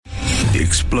The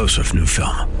explosive new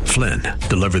film, Flynn,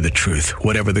 deliver the truth,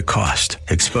 whatever the cost,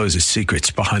 exposes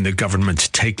secrets behind the government's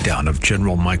takedown of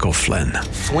General Michael Flynn.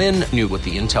 Flynn knew what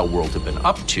the intel world had been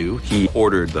up to. He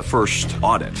ordered the first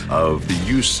audit of the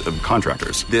use of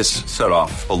contractors. This set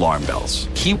off alarm bells.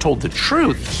 He told the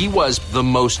truth. He was the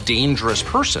most dangerous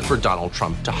person for Donald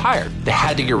Trump to hire. They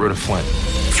had to get rid of Flynn.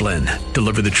 Flynn,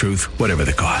 deliver the truth, whatever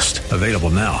the cost. Available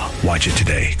now. Watch it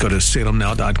today. Go to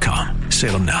salemnow.com.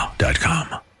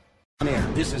 salemnow.com.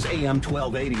 This is AM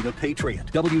 1280, The Patriot.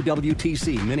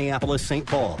 WWTC, Minneapolis, St.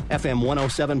 Paul. FM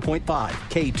 107.5,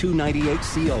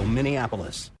 K298CO,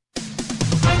 Minneapolis.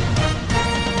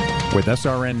 With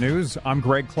SRN News, I'm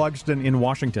Greg Clugston in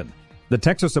Washington. The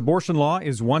Texas abortion law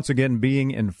is once again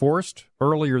being enforced.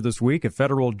 Earlier this week, a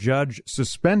federal judge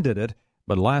suspended it,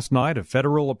 but last night, a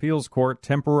federal appeals court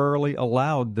temporarily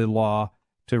allowed the law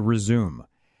to resume.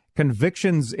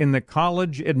 Convictions in the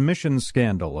college admissions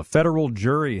scandal. A federal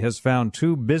jury has found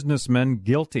two businessmen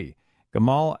guilty.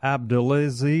 Gamal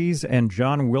Abdulaziz and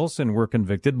John Wilson were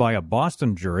convicted by a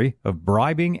Boston jury of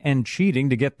bribing and cheating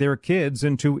to get their kids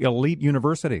into elite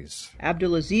universities.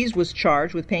 Abdulaziz was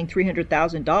charged with paying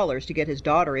 $300,000 to get his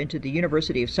daughter into the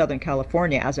University of Southern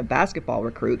California as a basketball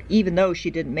recruit, even though she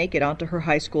didn't make it onto her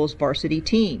high school's varsity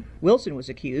team. Wilson was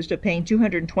accused of paying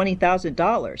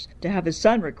 $220,000 to have his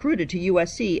son recruited to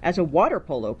USC as a water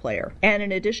polo player, and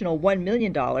an additional $1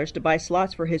 million to buy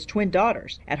slots for his twin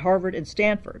daughters at Harvard and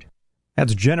Stanford.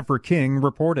 That's Jennifer King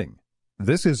reporting.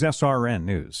 This is SRN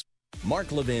News.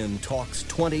 Mark Levin talks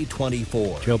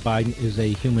 2024. Joe Biden is a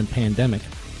human pandemic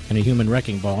and a human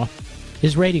wrecking ball.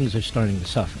 His ratings are starting to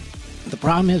suffer. The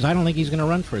problem is I don't think he's going to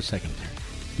run for a second term.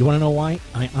 You want to know why?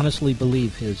 I honestly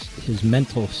believe his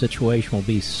mental situation will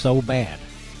be so bad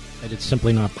that it's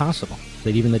simply not possible,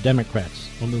 that even the Democrats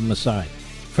will move him aside.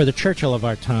 For the Churchill of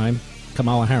our time,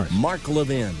 Kamala Harris. Mark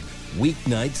Levin,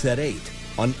 weeknights at 8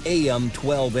 on AM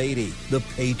 1280, The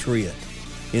Patriot.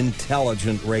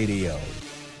 Intelligent radio.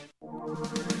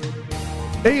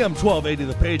 AM 1280,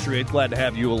 The Patriot. Glad to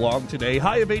have you along today.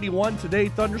 High of 81 today.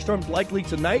 Thunderstorms likely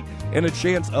tonight and a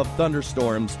chance of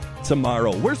thunderstorms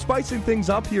tomorrow. We're spicing things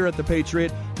up here at The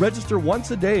Patriot. Register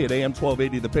once a day at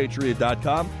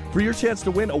am1280thepatriot.com for your chance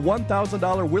to win a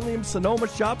 $1,000 Williams-Sonoma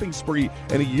shopping spree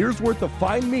and a year's worth of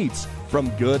fine meats from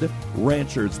Good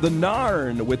Ranchers. The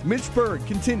Narn with Mitch Berg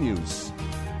continues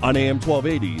on AM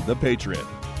 1280, The Patriot.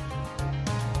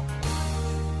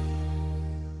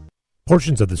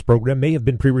 Portions of this program may have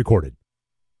been pre-recorded.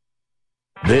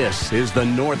 This is the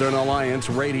Northern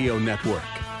Alliance Radio Network,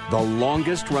 the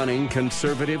longest-running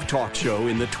conservative talk show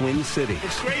in the Twin Cities.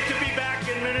 It's great to be back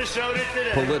in Minnesota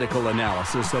today. Political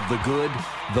analysis of the good,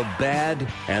 the bad,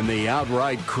 and the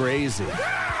outright crazy.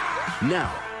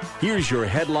 Now, here's your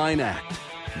headline act,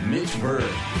 Mitch Berg.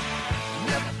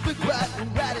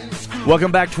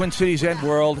 Welcome back, Twin Cities and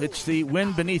world. It's the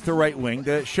Wind Beneath the Right Wing,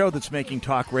 the show that's making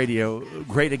talk radio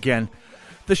great again.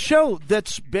 The show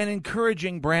that's been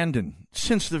encouraging Brandon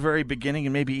since the very beginning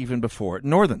and maybe even before.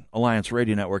 Northern Alliance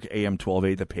Radio Network, AM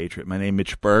 1280, The Patriot. My name is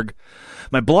Mitch Berg.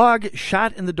 My blog,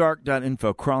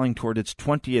 shotinthedark.info, crawling toward its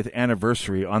 20th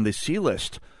anniversary on the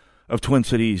C-list of Twin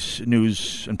Cities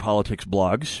news and politics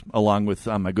blogs, along with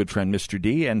my good friend Mr.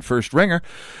 D and First Ringer,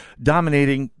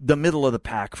 dominating the middle of the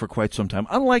pack for quite some time.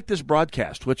 Unlike this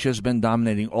broadcast, which has been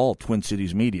dominating all Twin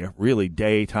Cities media, really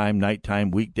daytime,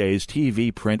 nighttime, weekdays,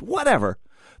 TV, print, whatever,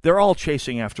 they're all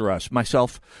chasing after us.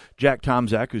 Myself, Jack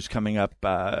Tomczak, who's coming up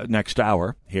next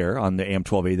hour here on the AM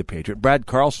 1280 The Patriot. Brad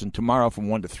Carlson tomorrow from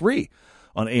 1 to 3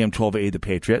 on AM 1280 The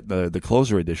Patriot, the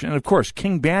closer edition. And, of course,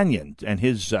 King Banyan and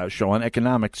his show on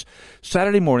economics,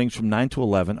 Saturday mornings from 9 to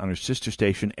 11 on our sister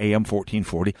station, AM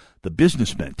 1440, The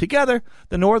Businessmen. Together,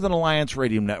 the Northern Alliance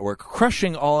Radio Network,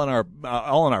 crushing all in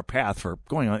our path for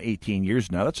going on 18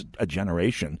 years now. That's a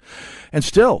generation. And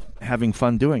still having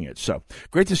fun doing it. So,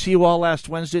 great to see you all last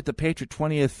Wednesday at the Patriot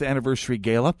 20th Anniversary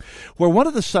Gala, where one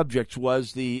of the subjects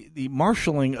was the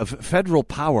marshaling of federal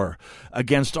power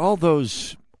against all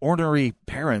those ornery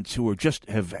parents who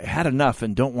have had enough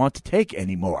and don't want to take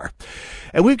anymore.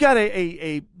 And we've got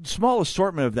a small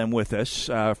assortment of them with us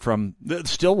from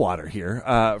Stillwater here.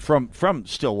 From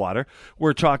Stillwater,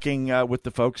 we're talking with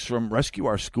the folks from Rescue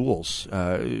Our Schools,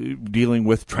 dealing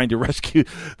with trying to rescue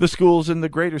the schools in the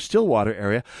greater Stillwater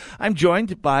area. I'm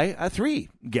joined by three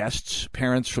guests,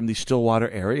 parents from the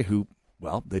Stillwater area who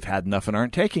well, they've had enough and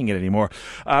aren't taking it anymore.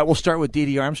 We'll start with Dee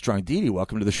Dee Armstrong. Dee Dee,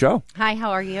 welcome to the show. Hi,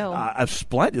 how are you?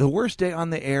 Splendid. The worst day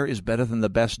on the air is better than the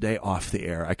best day off the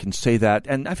air. I can say that.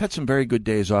 And I've had some very good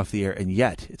days off the air, and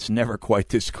yet it's never quite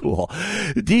this cool.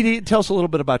 Dee Dee, tell us a little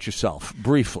bit about yourself,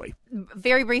 briefly.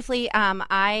 Very briefly,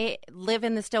 I live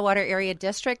in the Stillwater area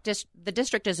district. The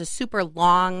district is a super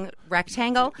long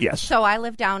rectangle. Yes. So I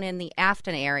live down in the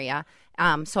Afton area.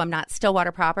 So I'm not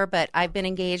Stillwater proper, but I've been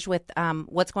engaged with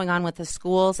what's going on with the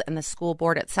schools and the school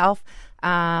board itself.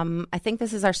 I think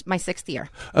this is my 6th year.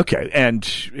 Okay, and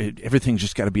everything's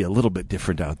just got to be a little bit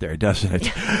different out there, doesn't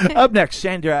it? Up next,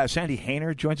 Sandy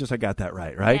Hayner joins us. I got that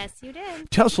right? Yes, you did.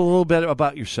 Tell us a little bit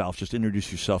about yourself. Just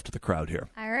introduce yourself to the crowd here.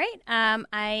 All right.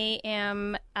 I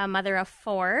am a mother of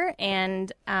 4,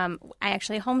 and I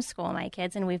actually homeschool my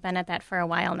kids, and we've been at that for a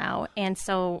while now. And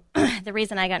so the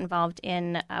reason I got involved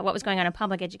in what was going on in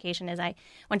public education is I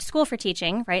went to school for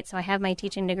teaching, right? So I have my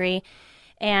teaching degree.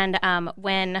 And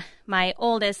when my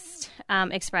oldest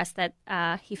expressed that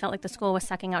he felt like the school was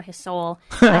sucking out his soul,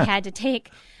 I had to take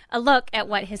a look at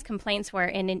what his complaints were,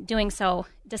 and in doing so,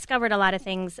 discovered a lot of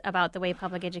things about the way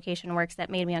public education works that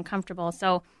made me uncomfortable.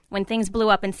 So when things blew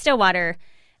up in Stillwater,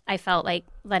 I felt like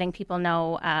letting people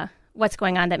know what's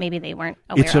going on that maybe they weren't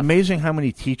aware of. It's amazing how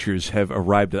many teachers have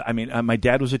arrived. I mean, my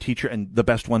dad was a teacher and the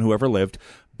best one who ever lived.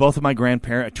 Two of my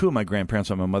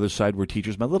grandparents on my mother's side were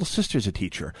teachers. My little sister's a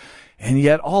teacher. And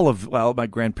yet my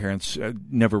grandparents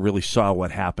never really saw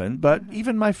what happened. But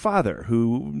even my father,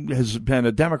 who has been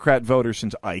a Democrat voter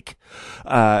since Ike,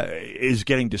 is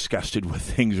getting disgusted with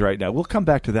things right now. We'll come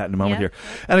back to that in a moment here.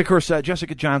 And, of course,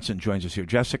 Jessica Johnson joins us here.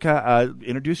 Jessica,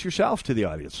 introduce yourself to the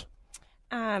audience.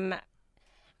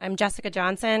 I'm Jessica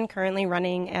Johnson, currently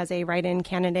running as a write-in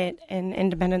candidate in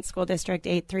Independent School District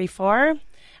 834.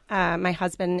 My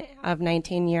husband of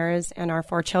 19 years and our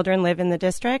 4 children live in the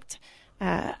district.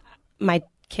 My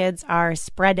kids are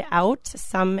spread out,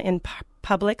 some in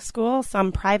public school,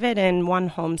 some private, and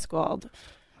one homeschooled.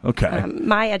 Okay.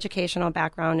 My educational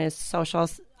background is social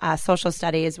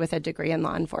studies with a degree in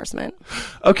law enforcement.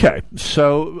 Okay,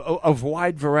 so a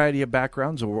wide variety of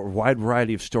backgrounds, a wide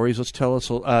variety of stories. Let's tell us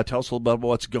a little bit about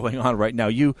what's going on right now.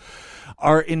 You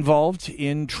are involved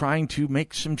in trying to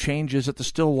make some changes at the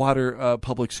Stillwater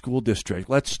Public School District.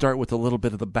 Let's start with a little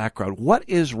bit of the background. What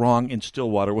is wrong in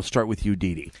Stillwater? We'll start with you,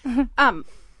 Dee Dee.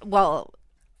 Well,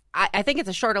 I think it's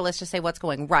a shorter list to say what's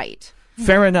going right.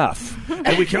 Fair enough.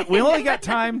 And we only got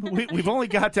time. We've only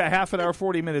got to half an hour,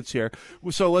 40 minutes here.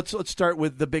 So let's start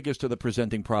with the biggest of the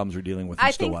presenting problems we're dealing with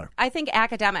in Stillwater. I think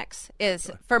academics is,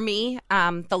 for me,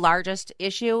 the largest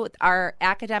issue. Our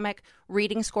academic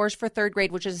reading scores for 3rd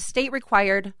grade, which is a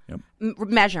state-required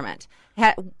measurement.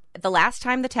 The last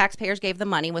time the taxpayers gave the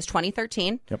money was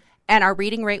 2013, and our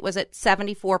reading rate was at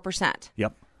 74%.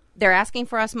 Yep. They're asking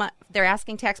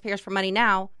taxpayers for money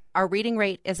now. Our reading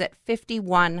rate is at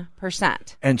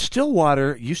 51%. And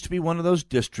Stillwater used to be one of those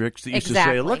districts that used to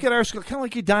say, look at our school, kind of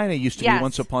like Edina used to be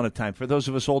once upon a time. For those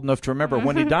of us old enough to remember,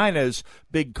 when Edina's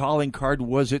big calling card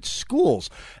was its schools.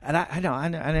 And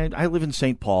I live in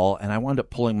St. Paul, and I wound up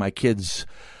pulling my kids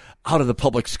out of the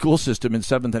public school system in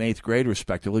 7th and 8th grade,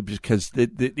 respectively, because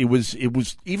it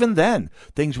was even then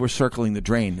things were circling the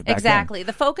drain. Back exactly. then.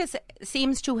 The focus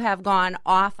seems to have gone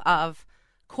off of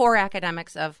core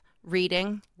academics of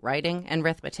reading, writing, and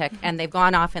arithmetic, and they've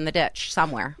gone off in the ditch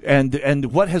somewhere.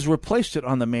 And what has replaced it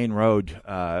on the main road,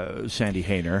 Sandy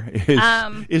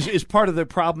Hayner, is part of the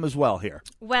problem as well here.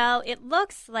 Well, it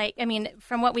looks like,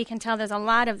 from what we can tell, there's a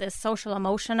lot of this social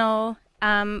emotional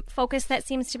focus that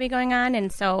seems to be going on,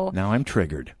 and so now I'm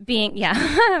triggered.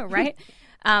 Right.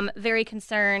 Very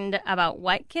concerned about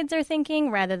what kids are thinking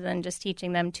rather than just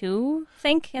teaching them to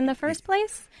think in the first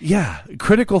place. Yeah.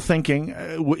 Critical thinking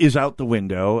is out the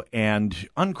window, and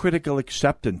uncritical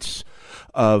acceptance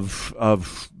of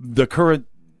the current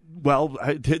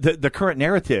the current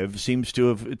narrative seems to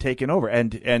have taken over.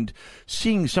 And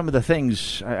seeing some of the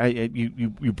things,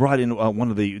 you brought in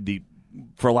one of the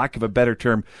for lack of a better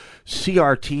term,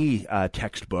 CRT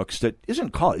textbooks that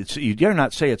isn't called. You dare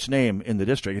not say its name in the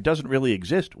district. It doesn't really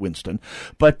exist, Winston.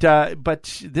 But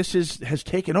this has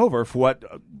taken over for what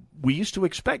we used to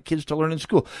expect kids to learn in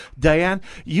school. Diane,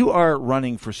 you are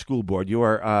running for school board. You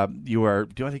are.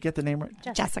 Do I get the name right?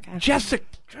 Jessica. Jessica.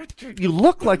 You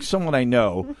look like someone I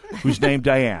know who's named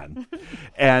Diane,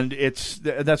 and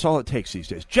that's all it takes these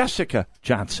days. Jessica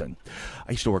Johnson.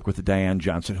 I used to work with the Diane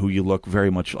Johnson, who you look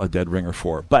very much a dead ringer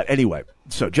for. But anyway,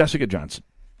 so Jessica Johnson,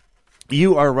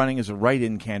 you are running as a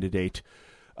write-in candidate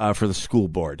for the school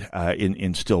board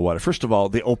in Stillwater. First of all,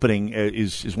 the opening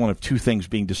is one of 2 things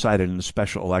being decided in a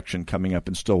special election coming up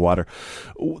in Stillwater.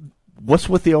 What's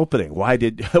with the opening? Why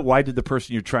did the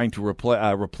person you're trying to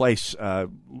replace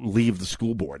leave the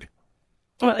school board?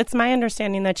 Well, it's my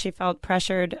understanding that she felt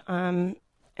pressured and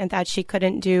that she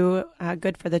couldn't do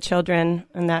good for the children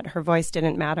and that her voice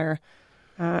didn't matter.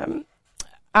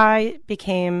 I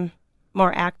became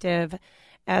more active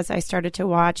as I started to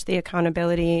watch the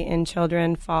accountability in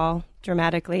children fall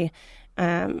dramatically.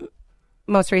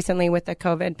 Most recently with the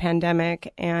COVID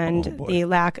pandemic and the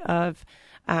lack of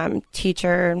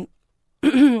teachers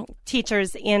in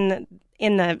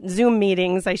the Zoom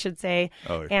meetings, I should say,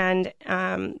 and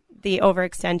the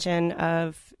overextension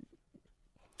of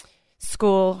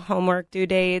school homework due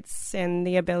dates and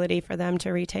the ability for them to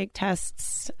retake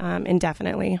tests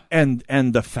indefinitely. And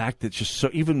the fact that just so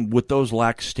even with those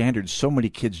lax standards, so many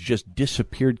kids just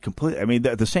disappeared completely. I mean,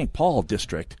 the St. Paul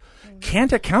district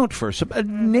can't account for some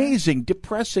amazing,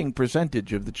 depressing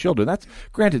percentage of the children. That's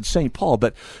granted St. Paul,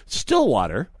 but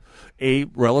Stillwater, a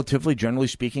relatively, generally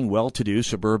speaking, well-to-do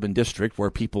suburban district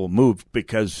where people moved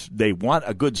because they want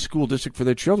a good school district for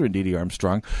their children, D.D.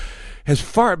 Armstrong, has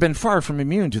been far from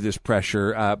immune to this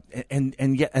pressure,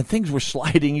 and yet things were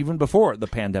sliding even before the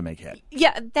pandemic hit.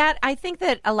 Yeah, I think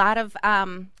that a lot of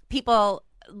people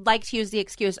like to use the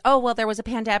excuse, oh, well, there was a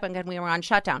pandemic and we were on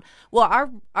shutdown. Well,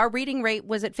 our reading rate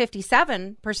was at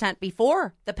 57%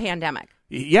 before the pandemic.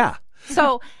 Yeah.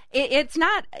 So it's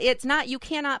not, you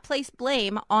cannot place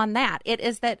blame on that. It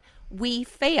is that we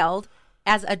failed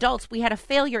as adults. We had a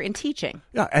failure in teaching.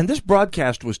 Yeah, and this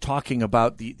broadcast was talking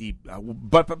about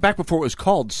but back before it was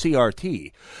called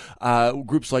CRT,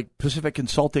 groups like Pacific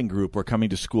Consulting Group were coming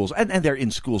to schools, and they're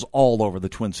in schools all over the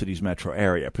Twin Cities metro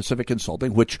area. Pacific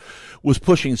Consulting, which was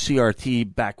pushing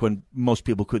CRT back when most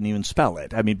people couldn't even spell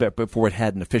it. I mean, before it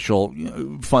had an official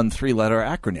fun 3-letter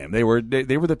acronym. They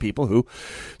were the people who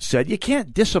said you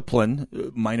can't discipline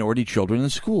minority children in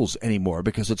schools anymore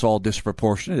because it's all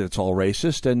disproportionate, it's all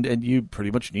racist, and you pretty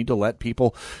much need to let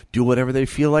people do whatever they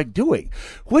feel like doing,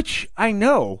 which I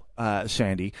know,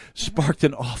 Sandy, sparked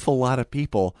an awful lot of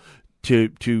people to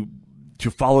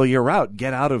follow your route,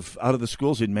 get out of the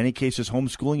schools. In many cases,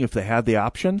 homeschooling if they had the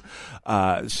option,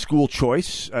 school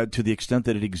choice to the extent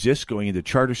that it exists, going into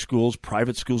charter schools,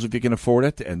 private schools if you can afford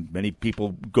it, and many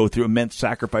people go through immense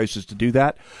sacrifices to do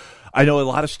that. I know a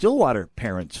lot of Stillwater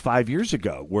parents 5 years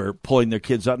ago were pulling their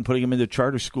kids out and putting them into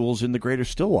charter schools in the greater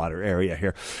Stillwater area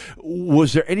here.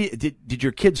 Was there any? Did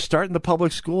your kids start in the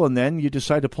public school and then you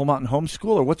decide to pull them out in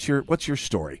homeschool, or what's your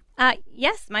story?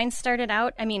 Yes, mine started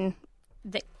out. I mean,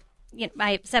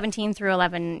 by 17 through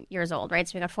 11 years old, right?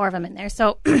 So we got 4 of them in there.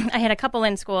 So I had a couple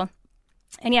in school.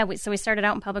 And yeah, so we started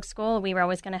out in public school. We were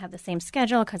always going to have the same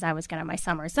schedule because I was going to have my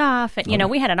summers off. And,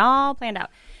 we had it all planned out.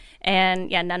 And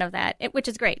yeah, none of that, which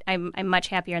is great. I'm much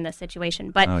happier in this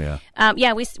situation. But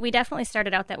we definitely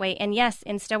started out that way. And yes,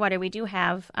 in Stillwater, we do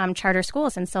have charter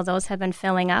schools. And so those have been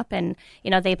filling up. And,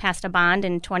 they passed a bond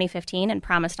in 2015 and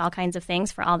promised all kinds of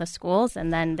things for all the schools.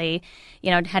 And then they,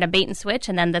 had a bait and switch.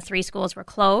 And then the 3 schools were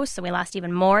closed. So we lost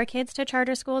even more kids to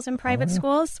charter schools and private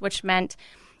schools, which meant,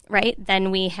 right, then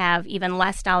we have even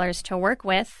less dollars to work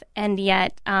with. And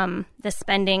yet the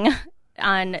spending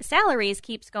on salaries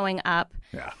keeps going up.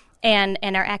 Yeah. And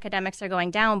our academics are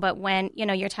going down. But when,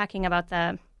 you're talking about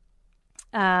the,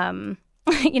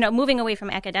 moving away from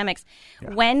academics,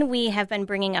 when we have been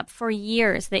bringing up for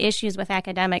years the issues with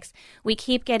academics, we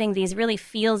keep getting these really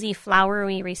feelsy,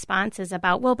 flowery responses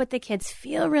about, well, but the kids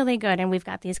feel really good and we've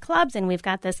got these clubs and we've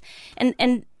got this.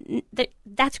 And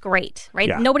that's great, right?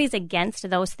 Yeah. Nobody's against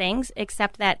those things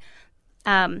except that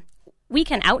we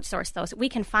can outsource those. We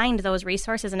can find those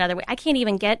resources another way. I can't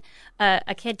even get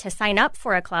a kid to sign up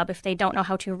for a club if they don't know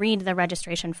how to read the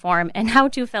registration form and how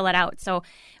to fill it out. So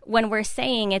when we're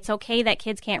saying it's okay that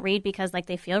kids can't read because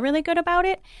they feel really good about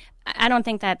it, I don't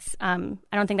think that's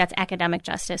academic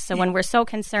justice. So when we're so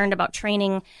concerned about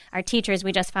training our teachers,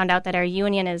 we just found out that our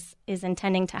union is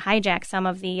intending to hijack some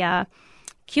of the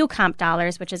Q-Comp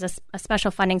dollars, which is a special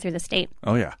funding through the state.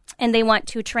 Oh, yeah. And they want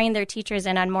to train their teachers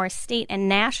in on more state and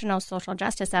national social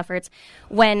justice efforts.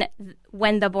 When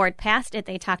the board passed it,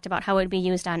 they talked about how it would be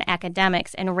used on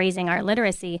academics and raising our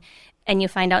literacy. And you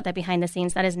find out that behind the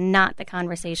scenes, that is not the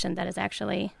conversation that is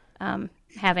actually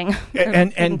having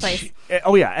taking place.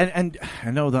 Oh, yeah. And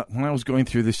I know that when I was going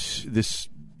through this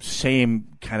same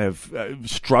kind of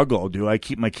struggle. Do I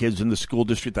keep my kids in the school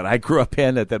district that I grew up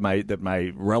in, that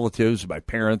my relatives, my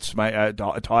parents,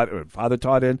 father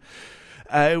taught in?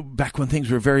 Back when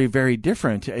things were very, very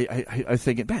different, I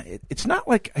think, man, it's not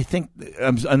like I think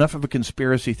I'm enough of a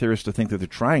conspiracy theorist to think that they're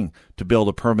trying to build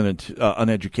a permanent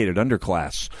uneducated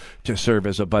underclass to serve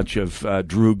as a bunch of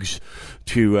droogs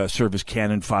to serve as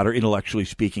cannon fodder, intellectually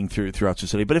speaking, throughout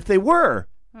society. But if they were,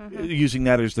 using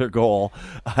that as their goal,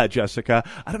 Jessica.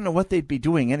 I don't know what they'd be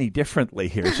doing any differently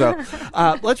here. So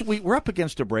we're up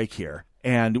against a break here.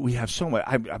 And we have so much.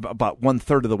 I'm about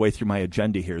 1/3 of the way through my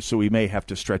agenda here, so we may have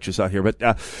to stretch this out here. But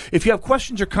if you have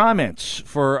questions or comments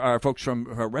for our folks from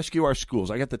Rescue Our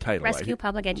Schools, I got the title Rescue right.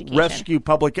 Public Education. Rescue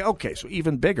Public. Okay, so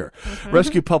even bigger. Mm-hmm.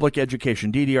 Rescue Public Education.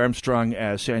 Dee Dee Armstrong,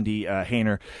 Sandy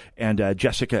Hayner, and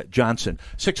Jessica Johnson.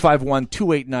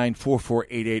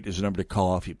 651-289-4488 is the number to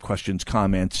call if you have questions,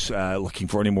 comments, looking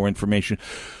for any more information.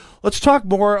 Let's talk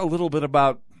a little bit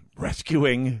about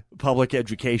rescuing public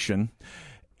education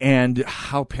and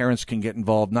how parents can get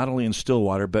involved not only in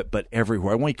Stillwater, but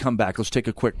everywhere. When we come back, let's take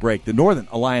a quick break. The Northern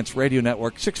Alliance Radio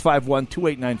Network,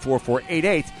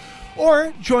 651-289-4488.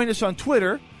 Or join us on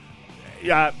Twitter,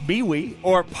 MeWe,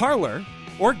 or Parler,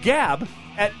 or Gab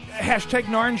at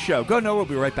 #Narn Show. Go, no, we'll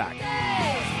be right back.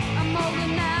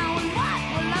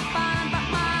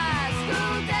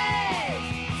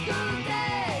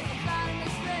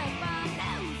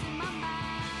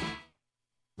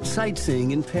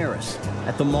 Sightseeing in Paris,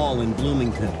 at the mall in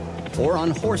Bloomington, or on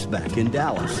horseback in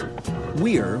Dallas.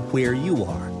 We're where you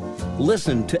are.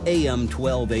 Listen to AM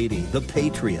 1280, The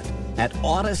Patriot, at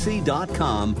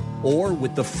Odyssey.com or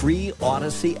with the free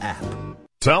Odyssey app.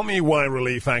 Tell me why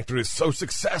Relief Factor is so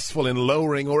successful in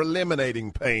lowering or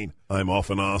eliminating pain. I'm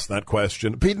often asked that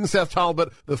question. Pete and Seth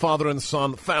Talbot, the father and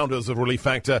son founders of Relief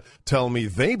Factor, tell me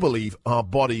they believe our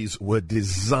bodies were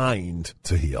designed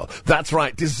to heal. That's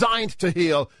right, designed to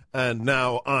heal, and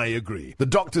now I agree. The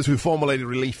doctors who formulated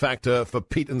Relief Factor for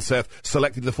Pete and Seth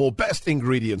selected the 4 best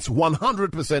ingredients,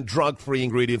 100% drug-free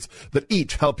ingredients that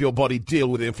each help your body deal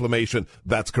with inflammation.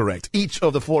 That's correct. Each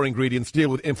of the 4 ingredients deal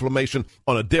with inflammation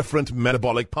on a different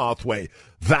metabolic pathway.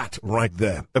 That right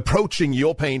there. Approaching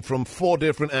your pain from 4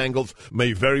 different angles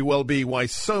may very well be why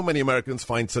so many Americans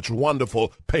find such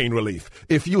wonderful pain relief.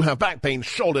 If you have back pain,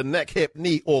 shoulder, neck, hip,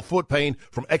 knee, or foot pain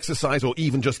from exercise or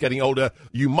even just getting older,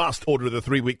 you must order the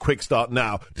 3-week Quick Start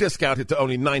now. Discounted to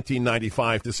only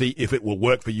 $19.95 to see if it will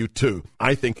work for you too.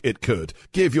 I think it could.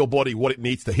 Give your body what it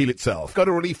needs to heal itself. Go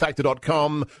to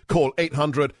ReliefFactor.com. Call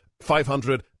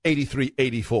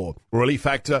 800-500-8384.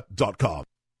 ReliefFactor.com.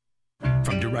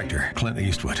 From director Clint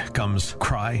Eastwood comes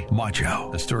Cry Macho,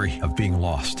 the story of being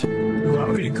lost. You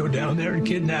want me to go down there and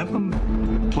kidnap him?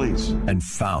 Please. And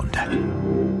found.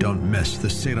 Don't miss the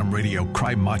Salem Radio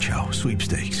Cry Macho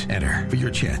sweepstakes. Enter for your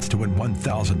chance to win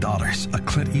 $1,000, a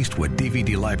Clint Eastwood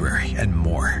DVD library, and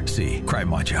more. See Cry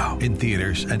Macho in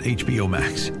theaters and HBO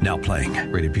Max. Now playing.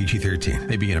 Rated PG-13.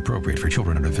 May be inappropriate for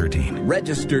children under 13.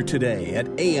 Register today at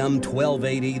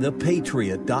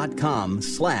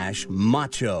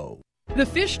am1280thepatriot.com/macho.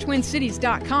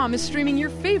 TheFishTwinCities.com is streaming your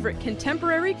favorite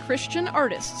contemporary Christian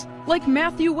artists like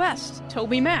Matthew West,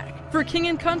 Toby Mac, For King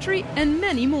and Country, and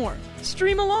many more.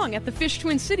 Stream along at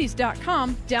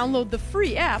TheFishTwinCities.com, download the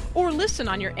free app, or listen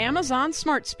on your Amazon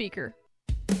smart speaker.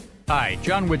 Hi,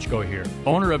 John Wichko here,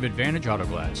 owner of Advantage Auto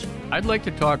Glass. I'd like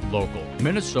to talk local,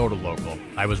 Minnesota local.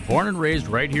 I was born and raised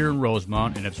right here in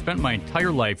Rosemount and have spent my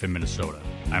entire life in Minnesota.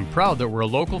 I'm proud that we're a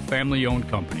local family-owned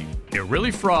company. It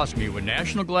really frosts me when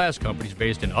national glass companies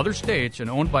based in other states and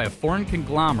owned by a foreign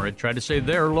conglomerate try to say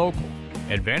they're local.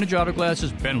 Advantage Auto Glass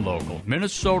has been local,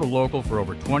 Minnesota local, for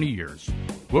over 20 years.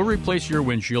 We'll replace your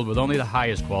windshield with only the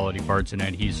highest quality parts and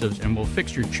adhesives, and we'll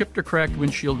fix your chipped or cracked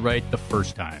windshield right the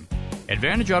first time.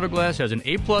 Advantage Auto Glass has an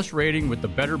A+ rating with the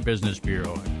Better Business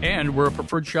Bureau, and we're a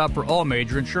preferred shop for all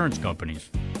major insurance companies.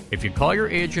 If you call your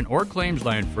agent or claims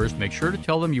line first, make sure to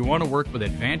tell them you want to work with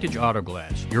Advantage Auto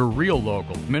Glass, your real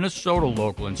local, Minnesota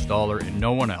local installer, and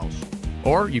no one else.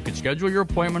 Or you can schedule your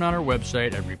appointment on our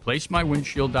website at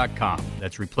replacemywindshield.com.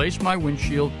 That's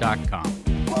replacemywindshield.com.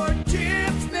 For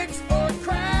chips, nicks, or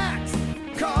cracks,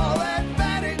 call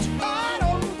Advantage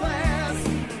Auto Glass.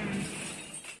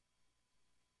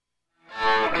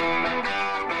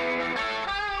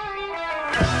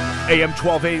 AM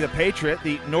 1280, The Patriot,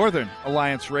 the Northern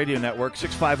Alliance Radio Network,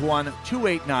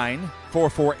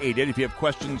 651-289-4488. If you have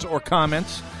questions or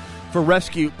comments for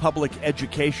Rescue Public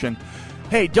Education.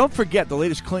 Hey, don't forget the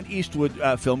latest Clint Eastwood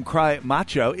film, Cry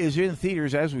Macho, is in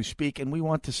theaters as we speak, and we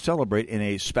want to celebrate in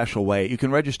a special way. You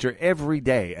can register every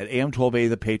day at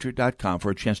am1280thepatriot.com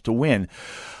for a chance to win.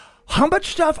 How much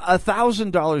stuff?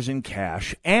 $1,000 in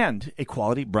cash and a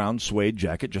quality brown suede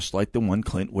jacket, just like the one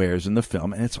Clint wears in the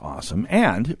film, and it's awesome.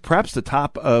 And perhaps the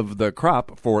top of the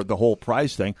crop for the whole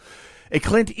prize thing, A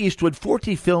Clint Eastwood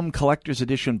 40 film collector's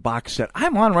edition box set.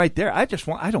 I'm on right there. I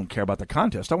don't care about the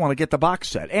contest. I want to get the box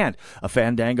set and a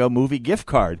Fandango movie gift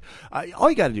card. All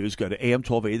you got to do is go to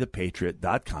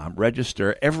am1280thepatriot.com,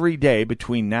 register every day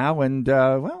between now and,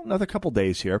 another couple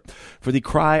days here for the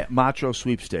Cry Macho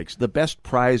Sweepstakes, the best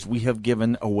prize we have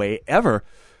given away ever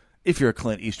if you're a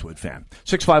Clint Eastwood fan.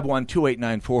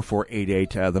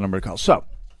 651-289-4488, the number to call. So,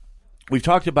 we've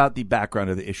talked about the background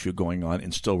of the issue going on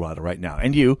in Stillwater right now,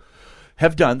 and you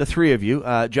have done, the three of you,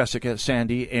 Jessica,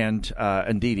 Sandy, and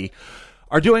Dee Dee,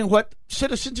 are doing what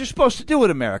citizens are supposed to do in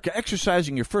America,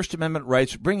 exercising your First Amendment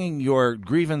rights, bringing your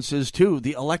grievances to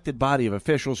the elected body of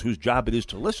officials whose job it is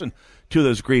to listen to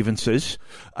those grievances.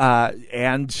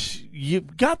 And you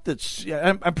got this,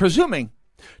 I'm presuming,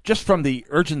 just from the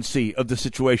urgency of the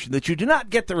situation, that you do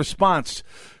not get the response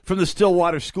from the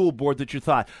Stillwater School Board that you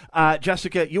thought.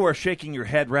 Jessica, you are shaking your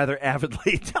head rather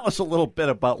avidly. Tell us a little bit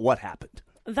about what happened.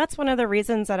 That's one of the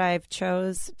reasons that I've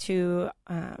chose to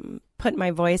put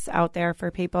my voice out there for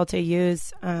people to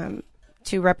use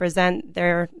to represent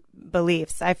their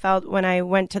beliefs. I felt when I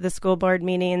went to the school board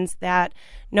meetings that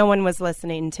no one was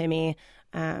listening to me,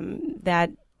 that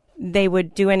they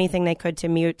would do anything they could to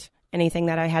mute anything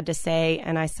that I had to say,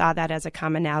 and I saw that as a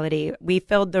commonality. We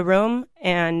filled the room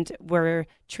and were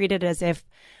treated as if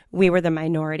we were the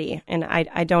minority, and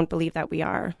I don't believe that we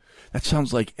are. That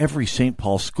sounds like every St.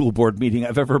 Paul school board meeting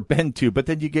I've ever been to, but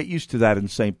then you get used to that in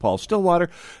St. Paul. Stillwater,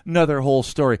 another whole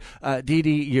story. Dee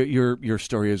Dee, your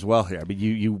story as well here. I mean,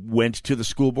 you went to the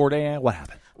school board, and what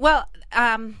happened? Well,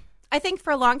 I think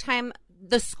for a long time,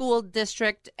 the school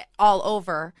district all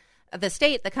over the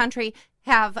state, the country,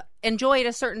 have enjoyed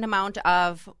a certain amount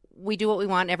of, we do what we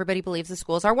want, everybody believes the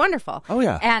schools are wonderful. Oh,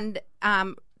 yeah. And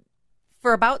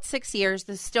for about 6 years,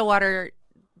 the Stillwater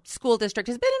School District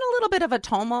has been in a little bit of a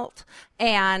tumult,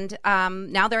 and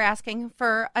now they're asking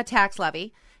for a tax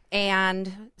levy.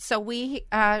 And so we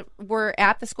were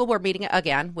at the school board meeting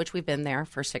again, which we've been there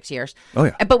for 6 years. Oh,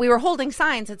 yeah. But we were holding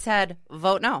signs that said,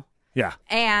 vote no. Yeah.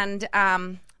 And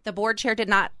the board chair did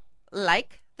not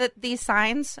like that these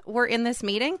signs were in this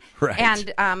meeting. Right.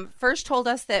 And first told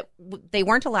us that they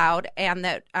weren't allowed, and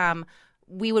that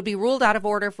we would be ruled out of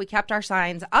order if we kept our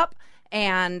signs up.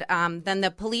 And then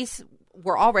the police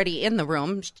were already in the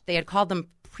room. They had called them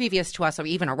previous to us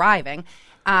even arriving.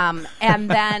 And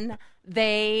then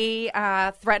they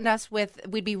threatened us with,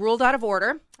 we'd be ruled out of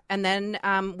order, and then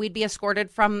we'd be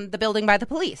escorted from the building by the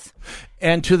police.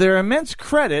 And to their immense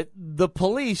credit, the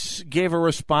police gave a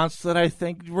response that I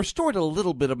think restored a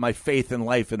little bit of my faith in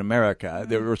life in America.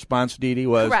 The response, Dee Dee,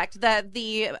 was? Correct.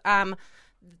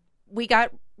 We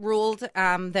got ruled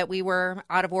that we were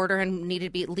out of order and needed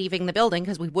to be leaving the building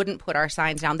because we wouldn't put our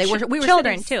signs down. We were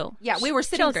children sitting, too. Yeah, we were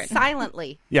sitting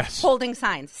silently, yes, holding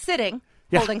signs,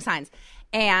 holding signs.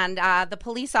 And the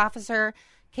police officer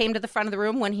came to the front of the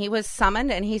room when he was summoned,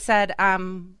 and he said,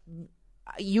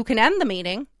 you can end the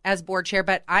meeting as board chair,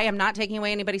 but I am not taking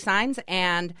away anybody's signs,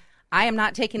 and I am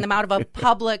not taking them out of a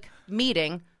public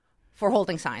meeting for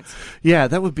holding signs. Yeah,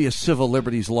 that would be a civil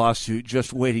liberties lawsuit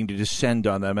just waiting to descend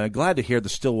on them. And I'm glad to hear the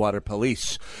Stillwater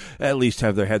police at least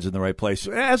have their heads in the right place,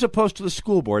 as opposed to the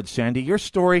school board. Sandy, your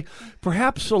story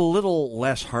perhaps a little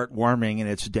less heartwarming in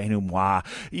its denouement.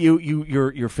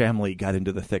 Your family got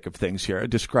into the thick of things here.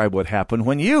 Describe what happened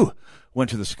when you went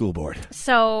to the school board.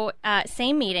 So,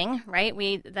 same meeting, right?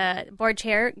 The board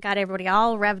chair got everybody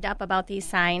all revved up about these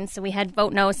signs. So we had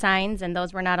vote no signs, and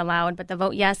those were not allowed. But the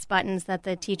vote yes buttons that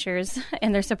the teachers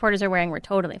and their supporters are wearing were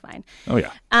totally fine. Oh,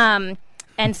 yeah.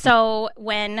 And so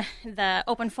when the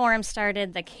open forum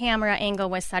started, the camera angle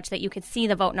was such that you could see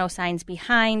the vote no signs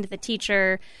behind the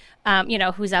teacher,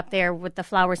 who's up there with the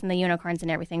flowers and the unicorns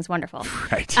and everything's wonderful.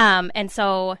 Right. And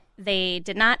so they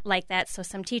did not like that. So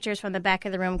some teachers from the back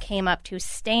of the room came up to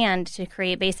stand to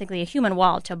create basically a human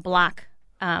wall to block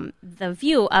the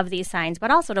view of these signs, but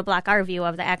also to block our view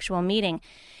of the actual meeting.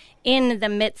 In the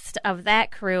midst of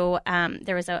that crew,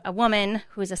 there was a woman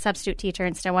who was a substitute teacher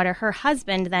in Stillwater. Her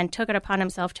husband then took it upon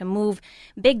himself to move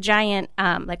big, giant,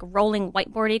 rolling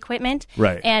whiteboard equipment.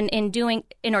 Right. And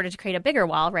in order to create a bigger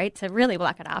wall, right, to really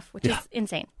block it off, which is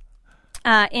insane.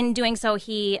 In doing so,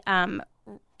 he kind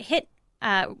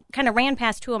of ran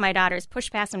past two of my daughters,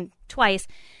 pushed past them twice.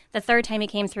 The third time he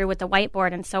came through with the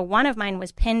whiteboard, and so one of mine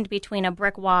was pinned between a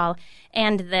brick wall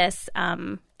and this,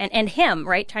 and him,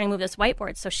 right, trying to move this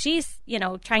whiteboard. So she's,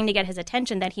 trying to get his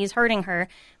attention that he's hurting her.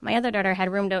 My other daughter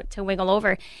had room to wiggle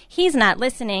over. He's not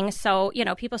listening, so,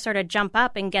 people sort of jump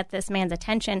up and get this man's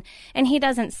attention, and he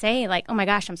doesn't say, like, oh my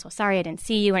gosh, I'm so sorry I didn't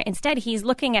see you. Instead, he's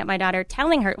looking at my daughter,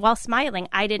 telling her, while smiling,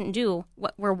 I didn't do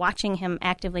what we're watching him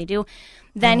actively do.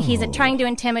 Then he's trying to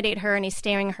intimidate her, and he's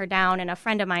staring her down. And a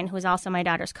friend of mine, who's also my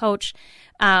daughter's coach,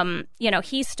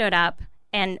 he stood up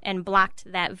and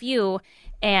blocked that view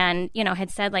and, had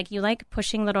said, like, you like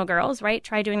pushing little girls, right?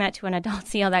 Try doing that to an adult,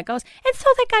 see how that goes. And so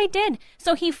the guy did.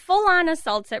 So he full-on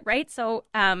assaults it, right? So,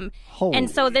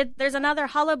 there's another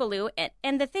hullabaloo.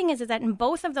 And the thing is that in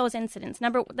both of those incidents,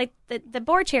 the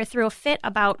board chair threw a fit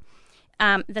about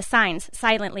the signs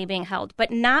silently being held, but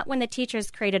not when the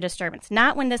teachers create a disturbance,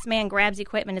 not when this man grabs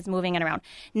equipment and is moving it around,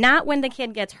 not when the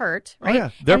kid gets hurt, right? Oh, yeah.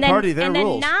 Their party, their rules.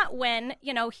 And then not when,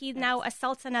 he now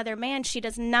assaults another man. She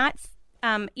does not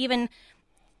even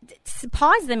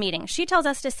pause the meeting. She tells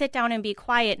us to sit down and be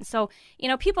quiet. And so,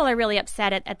 people are really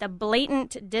upset at the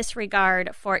blatant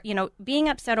disregard for, being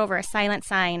upset over a silent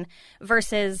sign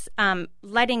versus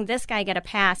letting this guy get a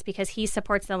pass because he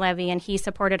supports the levy and he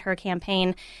supported her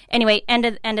campaign. Anyway, end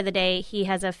of the day, he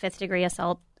has a 5th degree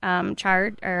assault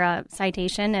charge or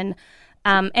citation,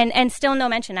 and still no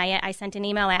mention. I sent an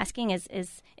email asking, is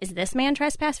this man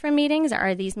trespass from meetings? Or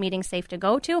are these meetings safe to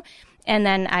go to? And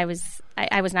then I was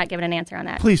not given an answer on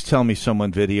that. Please tell me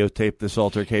someone videotaped this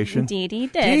altercation. Dee Dee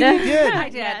did. Dee Dee did. I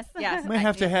did. Yes. I may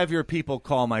have to have your people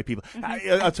call my people.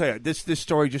 I'll tell you, this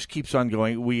story just keeps on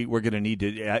going. We're going to need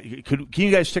to. Can you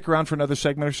guys stick around for another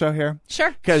segment or so here?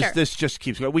 Sure. Because this just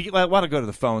keeps going. I want to go to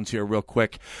the phones here real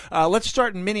quick. Let's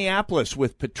start in Minneapolis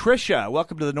with Patricia.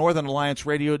 Welcome to the Northern Alliance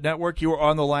Radio Network. You are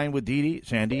on the line with Dee Dee,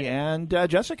 Sandy, and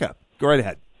Jessica. Go right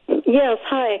ahead. Yes,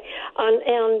 hi.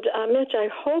 And Mitch, I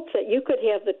hope that you could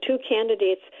have the two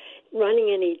candidates running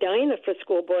in Edina for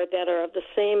school board that are of the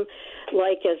same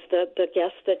like as the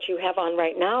guests that you have on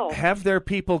right now. Have their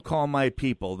people call my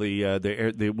people.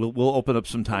 We'll open up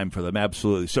some time for them,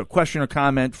 absolutely. So question or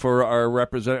comment for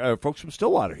our folks from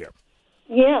Stillwater here.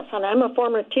 Yes, and I'm a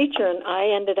former teacher, and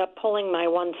I ended up pulling my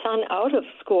one son out of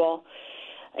school.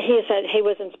 He said he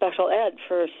was in special ed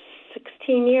for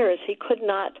 16 years. He could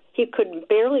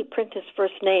barely print his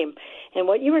first name. And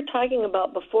what you were talking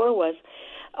about before was,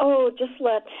 just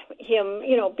let him,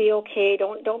 be okay.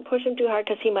 Don't push him too hard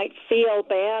because he might feel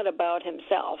bad about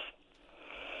himself.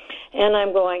 And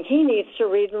I'm going, he needs to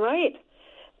read and write.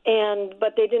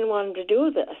 But they didn't want him to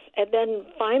do this. And then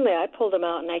finally I pulled him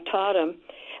out and I taught him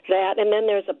that. And then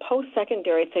there's a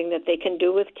post-secondary thing that they can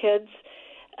do with kids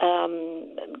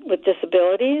with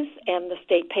disabilities, and the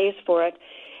state pays for it.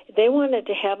 They wanted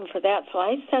to have him for that, so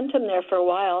I sent him there for a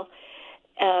while,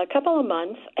 a couple of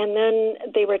months, and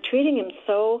then they were treating him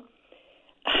so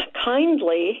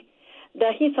kindly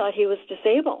that he thought he was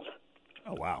disabled.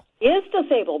 Oh, wow. He is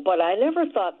disabled, but I never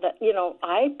thought that,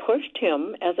 I pushed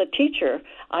him as a teacher.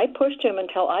 I pushed him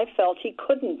until I felt he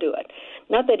couldn't do it.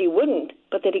 Not that he wouldn't,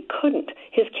 but that he couldn't.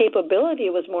 His capability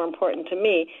was more important to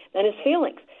me than his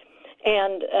feelings.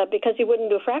 And because he wouldn't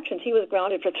do fractions, he was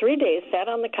grounded for 3 days, sat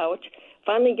on the couch,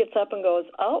 finally gets up and goes,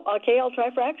 okay, I'll try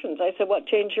fractions. I said, what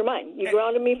changed your mind? You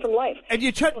grounded me from life. And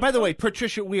by the way,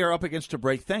 Patricia, we are up against a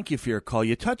break. Thank you for your call.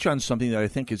 You touch on something that I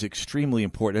think is extremely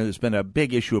important, and it's been a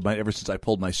big issue of mine ever since I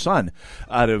pulled my son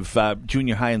out of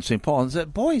junior high in St. Paul, and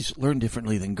that boys learn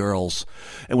differently than girls.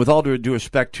 And with all due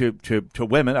respect to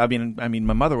women, I mean,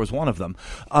 my mother was one of them.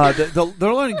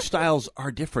 Their learning styles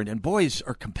are different, and boys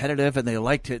are competitive, and they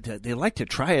like to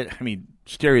try it. I mean,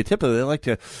 stereotypically, they like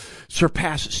to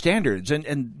surpass standards,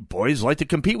 and boys like to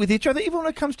compete with each other, even when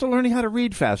it comes to learning how to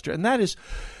read faster. And that is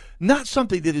not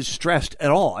something that is stressed at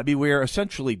all. I mean, we are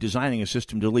essentially designing a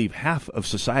system to leave half of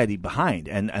society behind.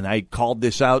 And I called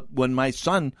this out when my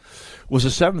son was a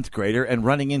 7th grader and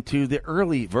running into the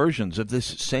early versions of this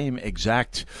same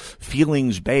exact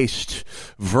feelings-based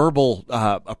verbal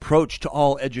approach to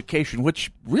all education,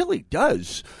 which really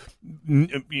does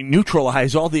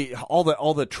neutralize all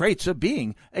the traits of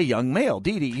being a young male.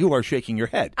 Dee Dee, you are shaking your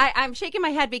head. I'm shaking my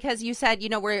head because you said,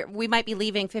 we might be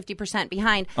leaving 50%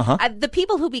 behind. The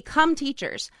people who become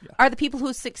teachers are the people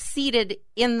who succeeded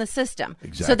in the system.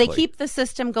 Exactly. So they keep the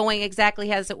system going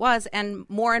exactly as it was, and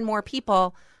more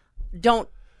people don't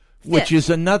which is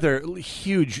another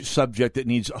huge subject that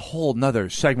needs a whole nother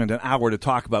segment, an hour to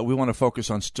talk about. We want to focus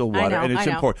on Stillwater, and it's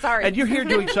important. Sorry. And you're here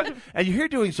doing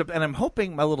something. And I'm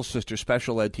hoping my little sister,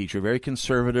 special ed teacher, very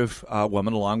conservative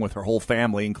woman, along with her whole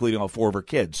family, including all 4 of her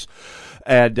kids,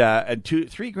 and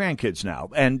 3 grandkids now.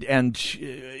 And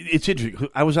it's interesting.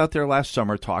 I was out there last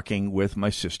summer talking with my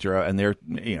sister, and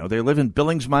they live in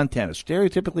Billings, Montana,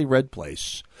 stereotypically red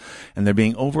place, and they're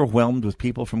being overwhelmed with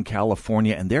people from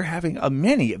California, and they're having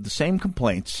many of the same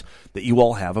complaints that you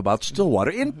all have about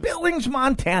Stillwater in Billings,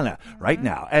 Montana right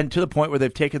now, and to the point where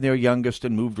they've taken their youngest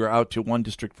and moved her out to one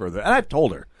district further. And I've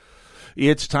told her,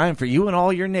 it's time for you and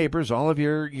all your neighbors, all of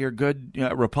your good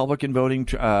Republican voting,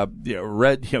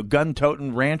 red,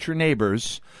 gun-toting rancher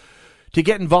neighbors, to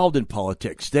get involved in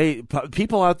politics.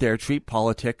 People out there treat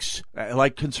politics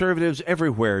like conservatives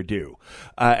everywhere do,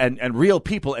 and real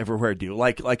people everywhere do,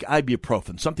 like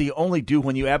ibuprofen, something you only do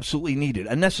when you absolutely need it,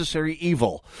 a necessary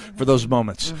evil for those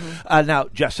moments. Now,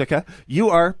 Jessica, you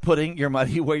are putting your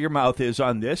money where your mouth is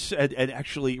on this, and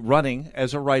actually running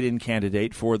as a write-in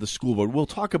candidate for the school board. We'll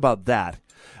talk about that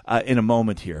in a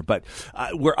moment here, but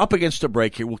we're up against a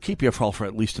break here. We'll keep you for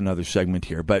at least another segment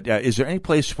here, but is there any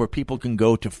place where people can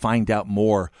go to find out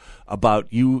more about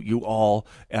you all,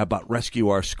 about Rescue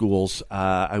Our Schools?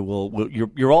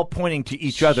 You're all pointing to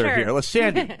each other here. Let's,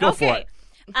 Sandy, go for it.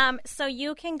 So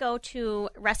you can go to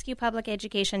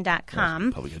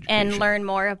rescuepubliceducation.com and learn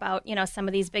more about, some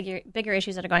of these bigger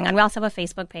issues that are going on. We also have a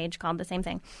Facebook page called the same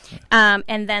thing.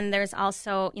 And then there's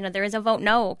also, there is a Vote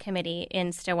No committee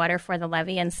in Stillwater for the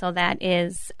levy. And so that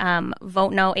is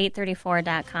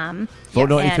VoteNo834.com.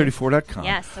 VoteNo834.com.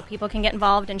 Yes, so people can get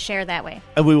involved and share that way.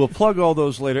 And we will plug all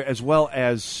those later, as well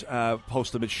as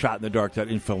post them at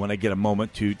shotinthedark.info when I get a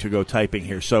moment to go typing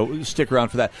here. So stick around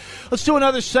for that. Let's do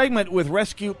another segment with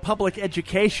Rescue Public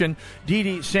Education. Dee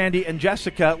Dee, Sandy, and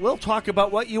Jessica will talk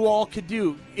about what you all could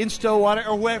do in Stillwater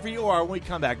or wherever you are when we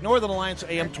come back. Northern Alliance,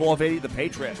 AM 1280, The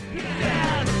Patriot.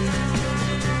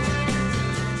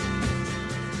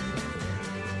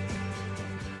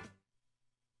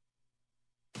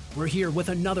 We're here with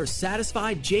another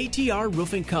satisfied JTR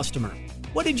Roofing customer.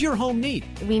 What did your home need?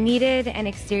 We needed an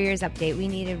exteriors update. We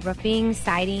needed roofing,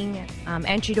 siding,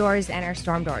 entry doors, and our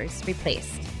storm doors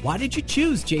replaced. Why did you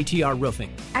choose JTR Roofing?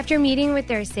 After meeting with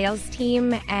their sales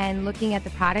team and looking at the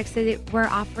products that we're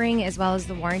offering as well as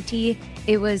the warranty,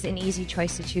 it was an easy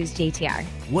choice to choose JTR.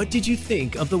 What did you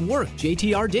think of the work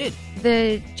JTR did?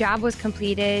 The job was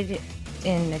completed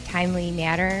in a timely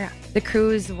manner. The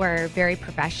crews were very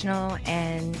professional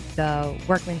and the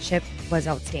workmanship was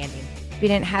outstanding. We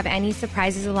didn't have any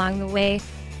surprises along the way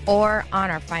or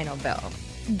on our final bill.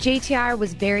 JTR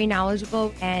was very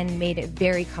knowledgeable and made it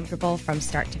very comfortable from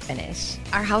start to finish.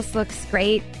 Our house looks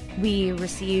great. We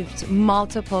received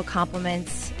multiple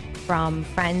compliments from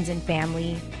friends and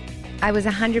family. I was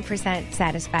 100%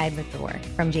 satisfied with the work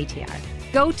from JTR.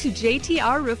 Go to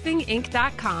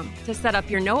jtrroofinginc.com to set up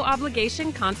your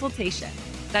no-obligation consultation.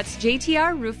 That's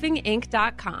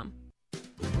jtrroofinginc.com.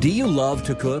 Do you love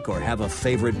to cook or have a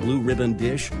favorite blue ribbon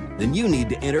dish? Then you need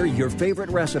to enter your favorite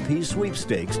recipe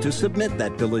sweepstakes to submit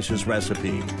that delicious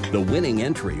recipe. The winning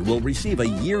entry will receive a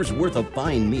year's worth of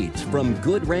fine meats from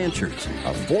Good Ranchers,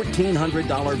 a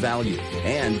 $1,400 value,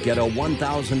 and get a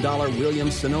 $1,000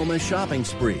 Williams-Sonoma shopping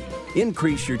spree.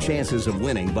 Increase your chances of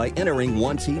winning by entering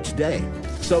once each day.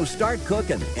 So start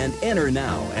cooking and enter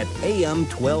now at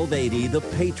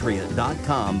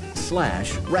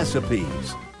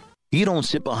am1280thepatriot.com/recipes. You don't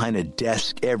sit behind a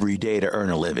desk every day to earn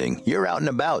a living. You're out and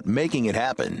about making it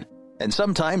happen. And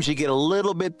sometimes you get a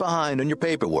little bit behind on your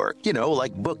paperwork,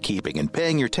 like bookkeeping and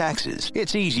paying your taxes.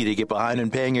 It's easy to get behind on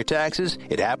paying your taxes.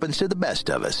 It happens to the best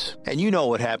of us. And you know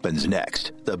what happens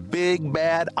next. The big,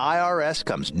 bad IRS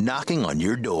comes knocking on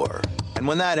your door. And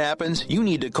when that happens, you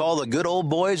need to call the good old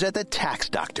boys at the Tax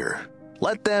Doctor.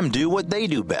 Let them do what they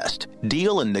do best.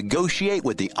 Deal and negotiate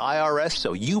with the IRS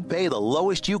so you pay the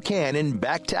lowest you can in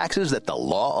back taxes that the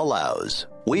law allows.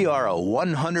 We are a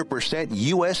 100%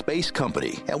 U.S.-based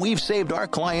company, and we've saved our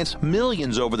clients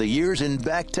millions over the years in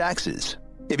back taxes.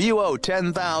 If you owe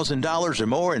 $10,000 or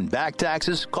more in back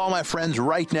taxes, call my friends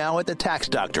right now at the Tax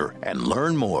Doctor and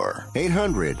learn more.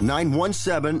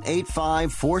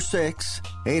 800-917-8546.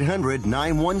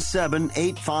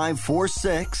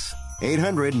 800-917-8546.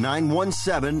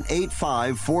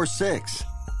 800-917-8546.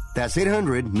 That's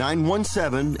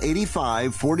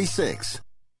 800-917-8546.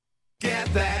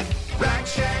 Get that Rack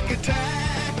Shack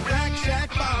attack, Rack Shack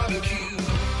barbecue.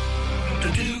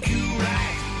 To do you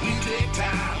right, we take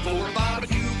time for a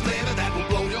barbecue flavor that will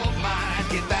blow your mind.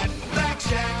 Get that Rack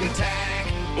Shack attack,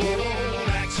 oh,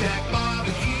 Rack Shack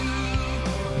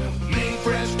barbecue. Made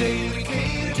fresh daily,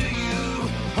 catered to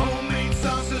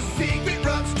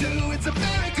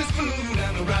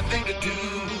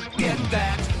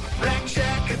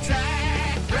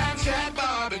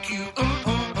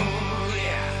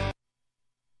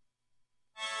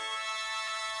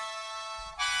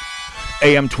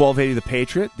AM 1280 The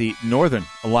Patriot, the Northern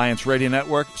Alliance Radio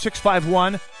Network,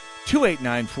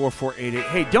 651-289-4488.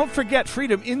 Hey, don't forget,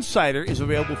 Freedom Insider is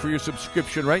available for your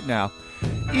subscription right now.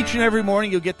 Each and every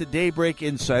morning, you'll get the Daybreak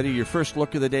Insider, your first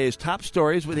look of the day's top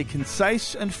stories with a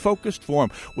concise and focused form.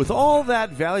 With all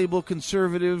that valuable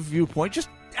conservative viewpoint, just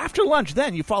after lunch,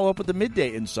 then you follow up with the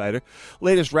Midday Insider.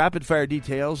 Latest rapid-fire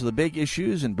details of the big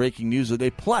issues and breaking news of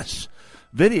the day, plus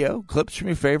video clips from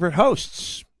your favorite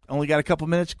hosts. Only got a couple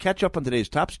minutes to catch up on today's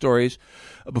top stories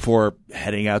before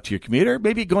heading out to your commuter,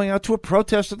 maybe going out to a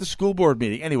protest at the school board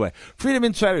meeting. Anyway, Freedom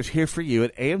Insider is here for you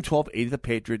at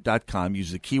am1280thepatriot.com.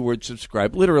 Use the keyword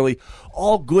subscribe. Literally,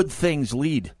 all good things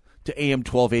lead to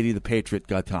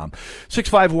am1280thepatriot.com.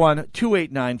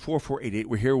 651-289-4488.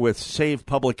 We're here with Save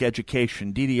Public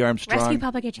Education, Dee Armstrong. Rescue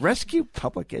Public Education. Rescue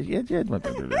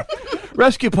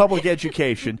Public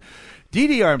Education.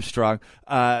 Dee Armstrong,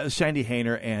 Sandy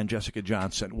Hayner, and Jessica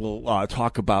Johnson will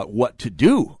talk about what to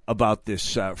do about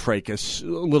this fracas a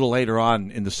little later on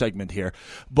in the segment here.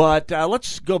 But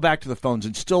let's go back to the phones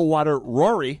in Stillwater.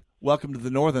 Rory, welcome to the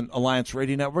Northern Alliance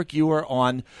Radio Network. You are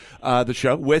on the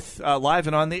show with live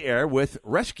and on the air with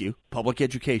Rescue Public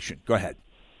Education. Go ahead.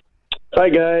 Hi,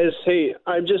 guys. Hey,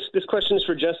 this question is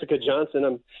for Jessica Johnson.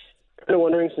 I'm kind of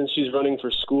wondering, since she's running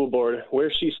for school board,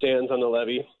 where she stands on the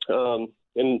levy,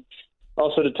 and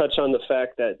also to touch on the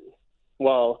fact that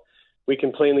while we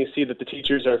can plainly see that the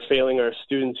teachers are failing our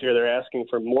students here, they're asking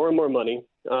for more and more money,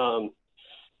 and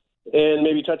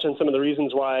maybe touch on some of the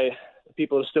reasons why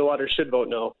people of Stillwater should vote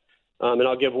no. And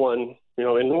I'll give one.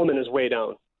 Enrollment is way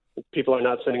down. People are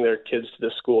not sending their kids to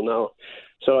this school now.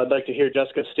 So I'd like to hear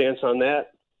Jessica's stance on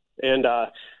that. And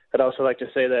I'd also like to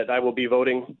say that I will be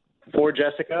voting for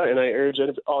Jessica, and I urge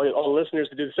all the listeners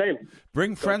to do the same.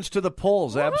 Bring friends to the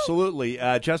polls, absolutely.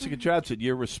 Jessica Johnson,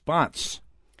 your response.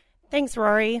 Thanks,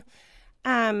 Rory.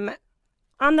 On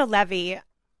the levy,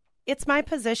 it's my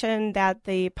position that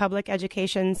the public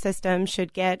education system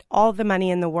should get all the money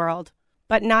in the world,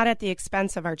 but not at the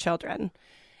expense of our children.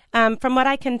 From what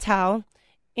I can tell,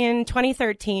 in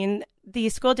 2013, the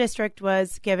school district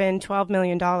was given $12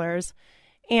 million,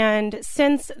 and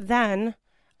since then,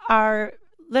 our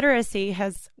literacy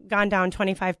has gone down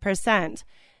 25%.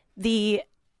 The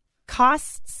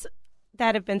costs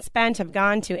that have been spent have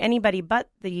gone to anybody but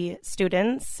the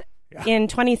students. Yeah. In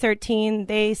 2013,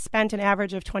 they spent an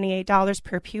average of $28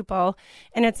 per pupil,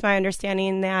 and it's my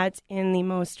understanding that in the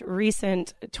most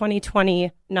recent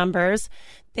 2020 numbers,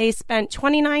 they spent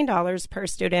 $29 per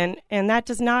student, and that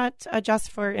does not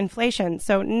adjust for inflation.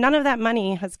 So none of that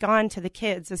money has gone to the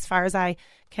kids, as far as I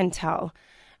can tell.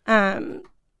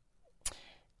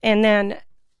 And then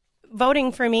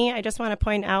voting for me, I just want to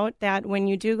point out that when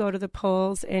you do go to the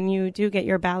polls and you do get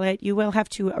your ballot, you will have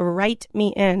to write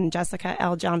me in, Jessica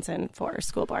L. Johnson, for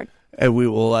school board. And we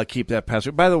will keep that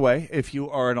password. By the way, if you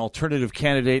are an alternative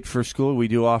candidate for school, we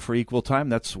do offer equal time.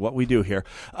 That's what we do here.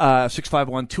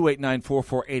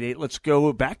 651-289-4488. Let's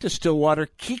go back to Stillwater.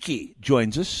 Kiki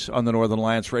joins us on the Northern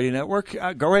Alliance Radio Network.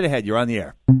 Go right ahead. You're on the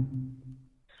air.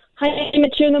 Hi,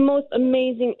 Mitch. You're the most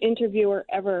amazing interviewer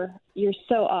ever. You're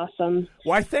so awesome.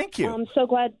 Why, thank you. I'm so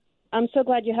glad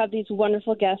you have these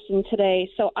wonderful guests in today.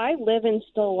 So I live in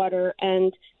Stillwater,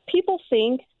 and people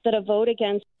think that a vote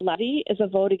against levy is a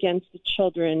vote against the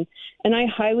children, and I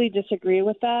highly disagree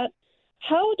with that.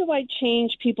 How do I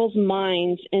change people's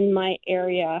minds in my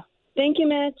area? Thank you,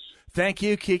 Mitch. Thank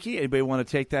you, Kiki. Anybody want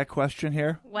to take that question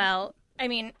here? Well, I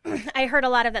mean, I heard a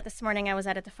lot of that this morning. I was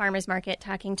at the farmer's market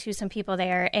talking to some people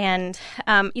there, and,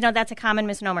 that's a common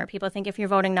misnomer. People think if you're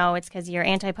voting no, it's because you're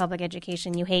anti-public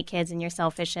education, you hate kids, and you're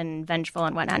selfish and vengeful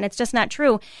and whatnot. And it's just not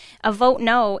true. A vote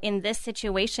no in this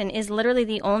situation is literally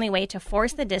the only way to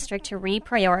force the district to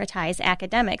reprioritize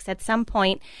academics. At some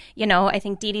point, I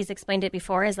think Dee Dee's explained it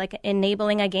before, is like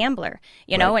enabling a gambler,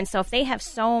 know? And so if they have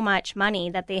so much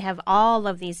money that they have all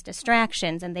of these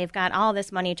distractions and they've got all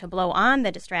this money to blow on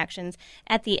the distractions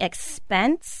at the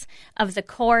expense of the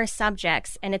core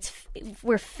subjects, and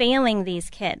we're failing these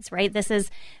kids, right? This is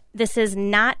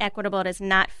not equitable. It is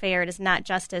not fair. It is not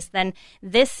justice. Then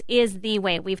this is the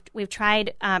way. We've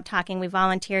tried talking. We've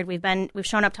volunteered. We've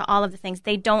shown up to all of the things.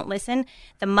 They don't listen.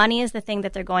 The money is the thing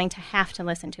that they're going to have to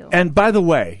listen to. And by the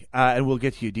way, and we'll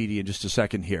get to you, Dee Dee, in just a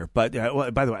second here. But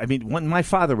by the way, I mean, when my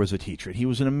father was a teacher, he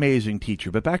was an amazing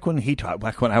teacher. But back when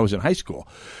I was in high school,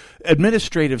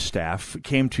 administrative staff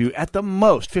came to at the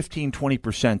most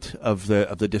 15-20% of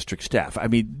the district staff. I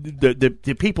mean,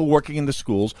 the people working in the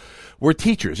schools were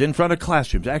teachers in front of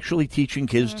classrooms, actually teaching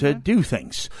kids to do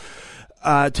things.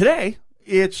 Today,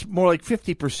 It's more like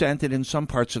 50%, and in some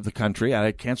parts of the country,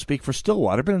 I can't speak for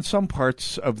Stillwater, but in some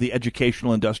parts of the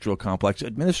educational industrial complex,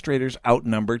 administrators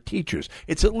outnumber teachers.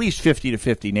 It's at least 50 to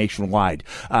 50 nationwide.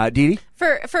 Dee Dee?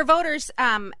 For voters,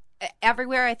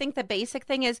 everywhere, I think the basic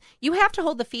thing is you have to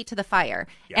hold the feet to the fire,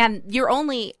 and your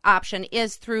only option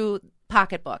is through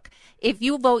pocketbook. If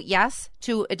you vote yes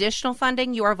to additional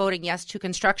funding, you are voting yes to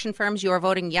construction firms, you are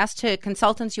voting yes to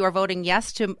consultants, you are voting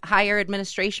yes to higher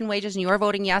administration wages, and you are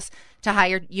voting yes to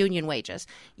higher union wages.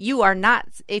 You are not,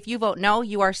 if you vote no,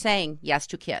 you are saying yes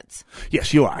to kids.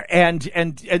 Yes, you are. And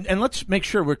let's make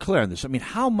sure we're clear on this. I mean,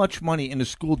 how much money in a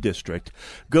school district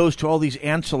goes to all these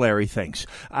ancillary things?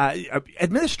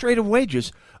 Administrative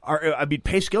wages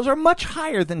pay scales are much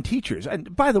higher than teachers.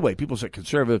 And by the way, people say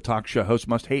conservative talk show hosts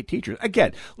must hate teachers.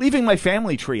 Again, leaving my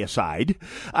family tree aside,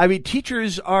 I mean,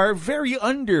 teachers are very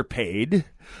underpaid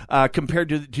compared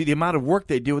to the amount of work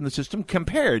they do in the system,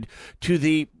 compared to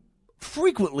the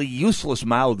frequently useless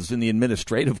mouths in the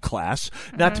administrative class,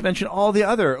 not to mention all the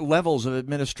other levels of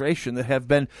administration that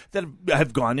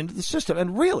have gone into the system.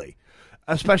 And really,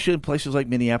 especially in places like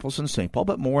Minneapolis and St. Paul,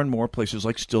 but more and more places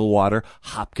like Stillwater,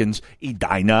 Hopkins,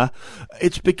 Edina,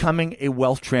 it's becoming a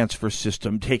wealth transfer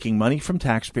system, taking money from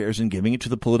taxpayers and giving it to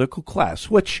the political class,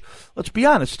 which, let's be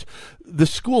honest, the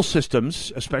school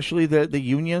systems, especially the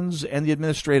unions and the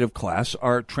administrative class,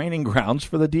 are training grounds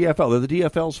for the DFL. They're the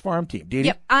DFL's farm team. Dee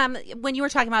Dee? Yep. When you were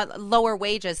talking about lower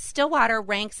wages, Stillwater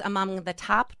ranks among the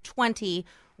top 20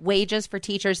 wages for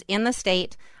teachers in the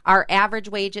state. Our average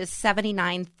wage is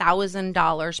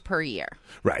 $79,000 per year.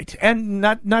 Right, and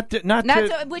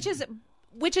which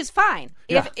is fine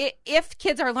if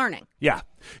kids are learning. Yeah,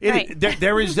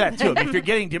 there is that too. If you're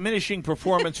getting diminishing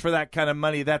performance for that kind of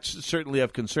money, that's certainly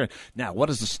of concern. Now, what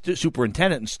does the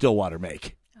superintendent in Stillwater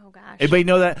make? Oh gosh, anybody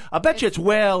know that? I bet you it's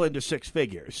well into six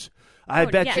figures. I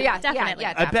bet you. Definitely.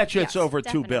 I bet you it's over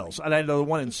 $2 billion. And I know the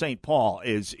one in St. Paul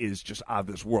is just out of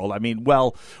this world. I mean,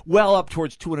 well up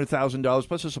towards $200,000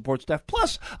 plus a support staff,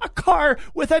 plus a car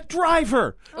with a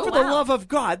driver. For the love of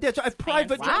God, that's a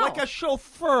private, like a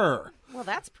chauffeur. Well,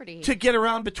 that's pretty to get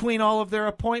around between all of their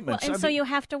appointments. Well, and so you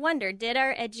have to wonder: did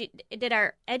our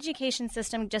education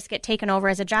system just get taken over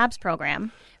as a jobs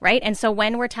program, right? And so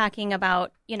when we're talking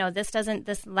about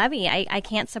this levy, I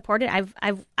can't support it.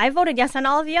 I voted yes on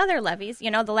all of the other levies.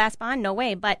 The last bond, no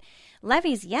way. But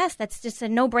levies, yes, that's just a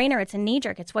no-brainer. It's a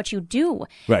knee-jerk. It's what you do.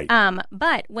 Right.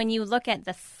 But when you look at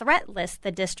the threat list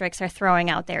the districts are throwing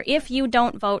out there, if you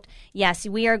don't vote yes,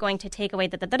 we are going to take away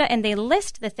and they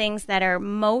list the things that are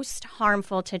most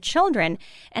harmful to children.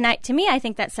 And to me, I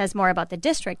think that says more about the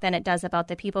district than it does about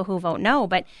the people who vote no.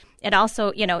 But it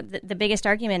also, the biggest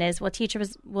argument is, well,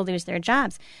 teachers will lose their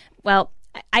jobs. Well,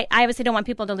 I obviously don't want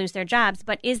people to lose their jobs,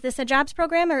 but is this a jobs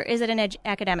program or is it an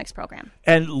academics program?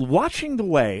 And watching the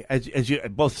way, as you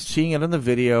both seeing it on the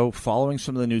video, following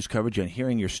some of the news coverage, and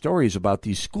hearing your stories about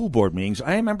these school board meetings,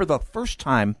 I remember the first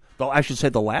time, I should say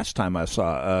the last time I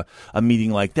saw a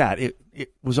meeting like that. It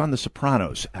was on The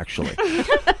Sopranos, actually.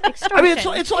 I mean,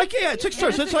 it's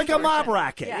extortion. It's like a mob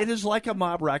racket. Yeah. It is like a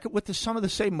mob racket with some of the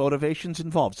same motivations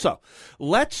involved. So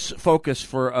let's focus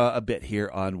for a bit here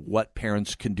on what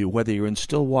parents can do, whether you're in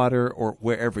Stillwater or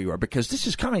wherever you are, because this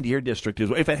is coming to your district.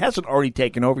 If it hasn't already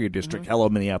taken over your district, hello,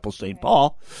 Minneapolis, St.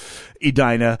 Paul,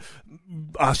 Edina,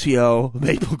 Osseo,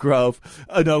 Maple Grove,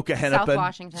 Anoka, Hennepin. South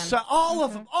Washington. So all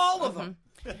of them.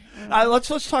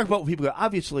 Let's talk about people.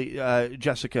 Obviously,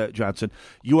 Jessica Johnson,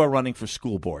 you are running for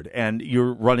school board, and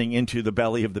you're running into the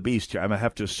belly of the beast here. I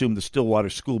have to assume the Stillwater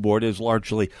School Board is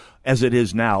largely, as it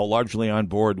is now, largely on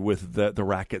board with the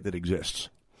racket that exists.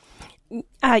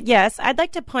 Yes, I'd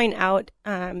like to point out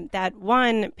that,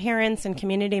 one, parents and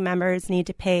community members need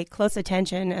to pay close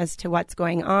attention as to what's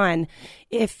going on.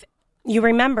 If you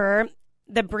remember,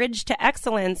 the Bridge to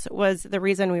Excellence was the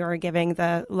reason we were giving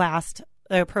the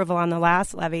approval on the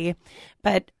last levy,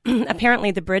 but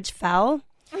apparently the bridge fell,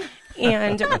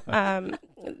 and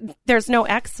there's no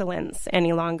excellence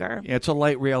any longer. Yeah, it's a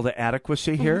light rail to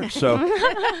adequacy here, so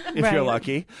if you're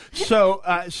lucky. So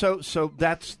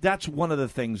that's one of the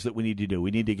things that we need to do.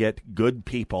 We need to get good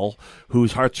people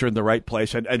whose hearts are in the right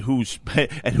place and who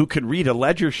can read a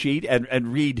ledger sheet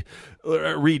and read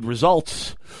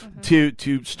results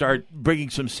to start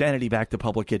bringing some sanity back to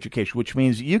public education, which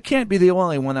means you can't be the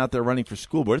only one out there running for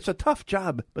school board. It's a tough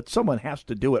job, but someone has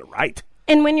to do it right.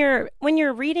 And when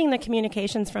you're reading the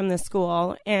communications from the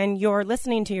school and you're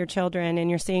listening to your children and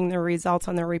you're seeing the results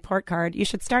on their report card, you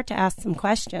should start to ask some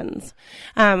questions.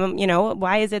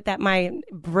 Why is it that my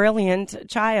brilliant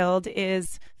child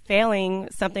is failing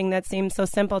something that seems so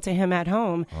simple to him at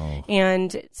home,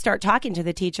 and start talking to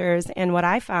the teachers. And what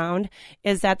I found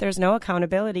is that there's no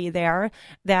accountability there,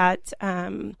 that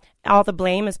all the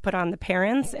blame is put on the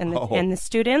parents and the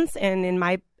students. And in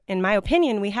my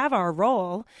opinion, we have our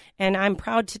role, and I'm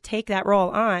proud to take that role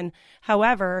on.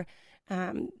 However,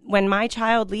 when my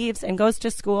child leaves and goes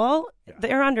to school,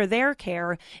 they're under their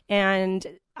care, and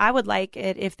I would like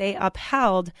it if they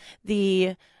upheld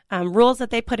the rules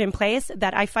that they put in place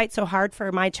that I fight so hard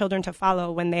for my children to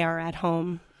follow when they are at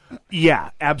home.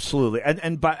 Yeah, absolutely,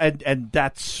 and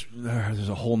that's there's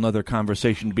a whole nother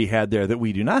conversation to be had there that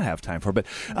we do not have time for. But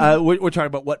we're talking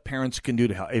about what parents can do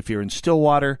to help. If you're in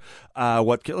Stillwater,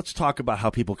 let's talk about how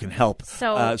people can help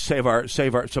save our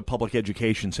public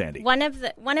education, Sandy. One of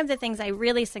the things I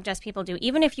really suggest people do,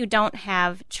 even if you don't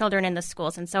have children in the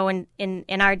schools, and so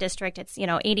in our district, it's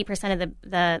 80% of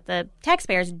the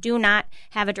taxpayers do not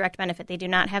have a direct benefit. They do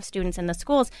not have students in the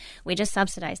schools. We just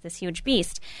subsidize this huge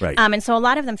beast, right? And so a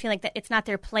lot of them feel like that it's not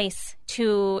their place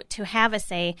to have a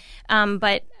say.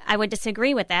 But I would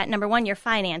disagree with that. Number one, you're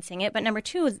financing it. But number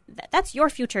two, that's your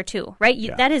future too, right?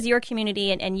 That is your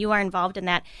community, and you are involved in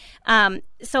that.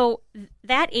 So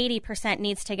that 80%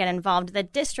 needs to get involved. The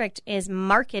district is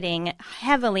marketing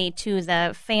heavily to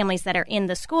the families that are in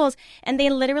the schools, and they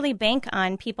literally bank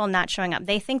on people not showing up.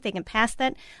 They think they can pass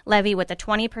that levy with the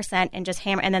 20% and just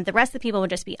hammer, and then the rest of the people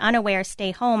would just be unaware,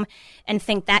 stay home, and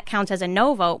think that counts as a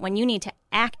no vote when you need to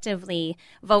actively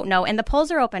vote no. And the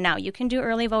polls are open now. You can do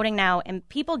early voting now, and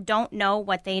people don't know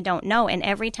what they don't know. And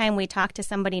every time we talk to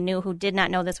somebody new who did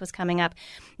not know this was coming up,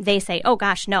 they say, oh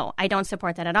gosh, no, I don't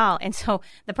support that at all. And so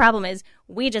the problem is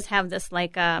we just have this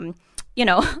low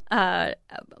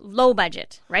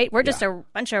budget, right? We're just a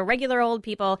bunch of regular old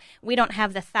people. We don't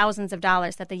have the thousands of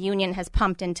dollars that the union has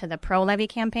pumped into the pro-levy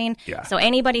campaign. Yeah. So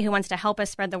anybody who wants to help us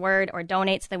spread the word or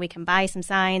donate so that we can buy some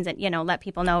signs and, let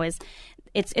people know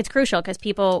it's crucial, because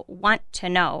people want to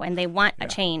know and they want a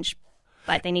change,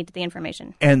 but they need the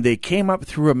information. And they came up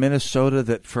through a Minnesota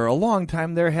that for a long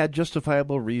time there had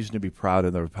justifiable reason to be proud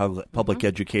of the public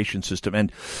education system.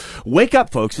 And wake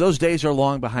up, folks. Those days are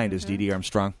long behind us, Dee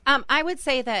Armstrong. I would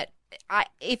say that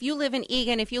if you live in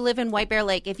Eagan, if you live in White Bear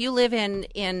Lake, if you live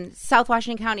in South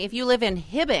Washington County, if you live in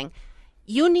Hibbing,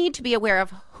 you need to be aware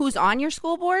of who's on your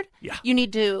school board. Yeah. You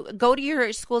need to go to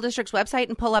your school district's website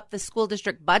and pull up the school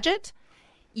district budget.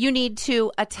 You need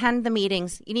to attend the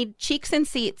meetings. You need cheeks and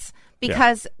seats,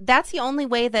 because that's the only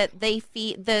way that the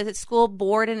school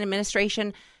board and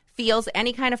administration feels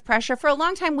any kind of pressure. For a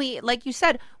long time, like you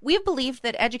said, we've believed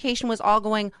that education was all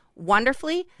going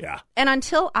wonderfully. Yeah. And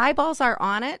until eyeballs are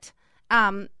on it,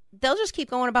 they'll just keep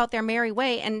going about their merry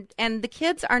way, and the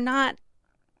kids are not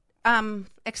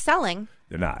excelling.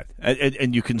 They're not.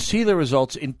 And you can see the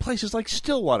results in places like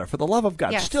Stillwater, for the love of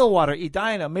God. Yes. Stillwater,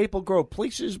 Edina, Maple Grove,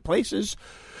 places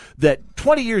that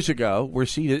 20 years ago were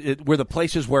the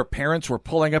places where parents were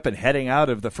pulling up and heading out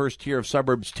of the first tier of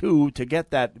suburbs to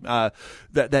get that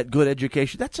good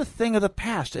education. That's a thing of the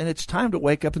past, and it's time to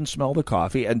wake up and smell the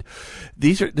coffee. And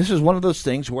this is one of those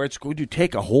things where it's going to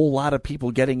take a whole lot of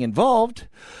people getting involved,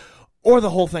 or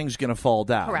the whole thing's going to fall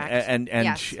down. Correct.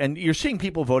 And you're seeing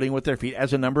people voting with their feet,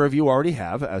 as a number of you already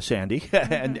have, Sandy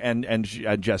and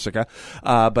Jessica.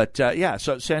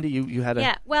 So Sandy, you had a...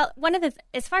 Yeah, well, one of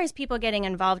as far as people getting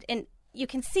involved, and you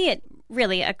can see it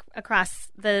really across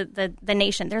the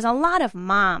nation, there's a lot of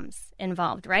moms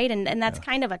involved, right? And that's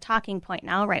kind of a talking point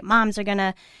now, right? Moms are going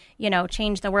to,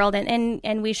 change the world,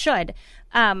 and we should.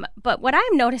 But what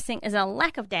I'm noticing is a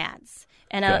lack of dads.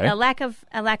 And a lack of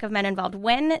men involved.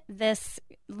 When this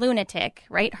lunatic,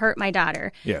 right, hurt my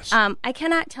daughter, yes, I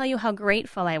cannot tell you how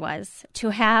grateful I was to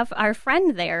have our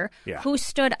friend there who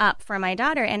stood up for my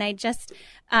daughter. And I just,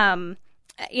 and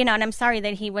I'm sorry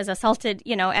that he was assaulted,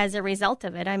 as a result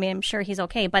of it. I mean, I'm sure he's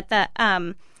okay. But the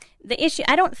issue,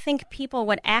 I don't think people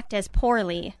would act as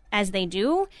poorly as they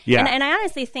do. Yeah. And I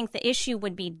honestly think the issue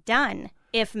would be done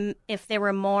if there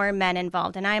were more men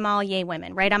involved. And I'm all yay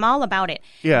women, right? I'm all about it.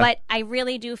 Yeah. But I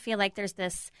really do feel like there's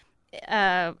this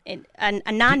a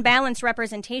non-balanced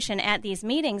representation at these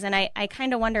meetings, and I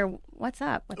kind of wonder what's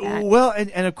up with that. Well,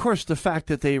 and of course the fact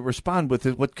that they respond with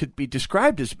what could be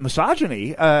described as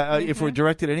misogyny, if we're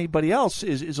directed at anybody else,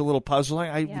 is a little puzzling.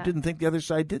 I didn't think the other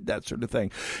side did that sort of thing.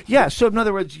 Yeah, so in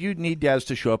other words, you need dads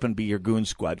to show up and be your goon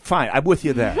squad. Fine, I'm with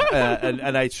you there,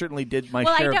 and I certainly did my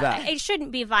share of that. It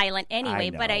shouldn't be violent anyway,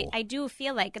 but I do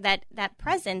feel like that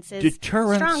presence is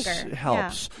deterrence stronger.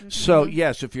 Helps. Yeah. So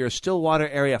yes, if you're a Stillwater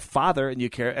area father and you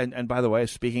care, and by the way,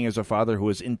 speaking as a father who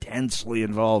is intensely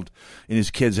involved in his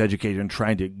kids' education educator and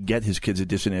trying to get his kids a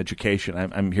decent education,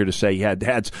 I'm here to say, yeah,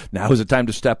 dads, now is the time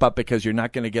to step up, because you're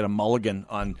not going to get a mulligan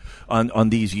on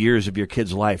these years of your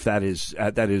kid's life. That is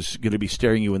going to be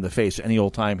staring you in the face any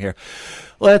old time here.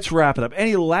 Let's wrap it up.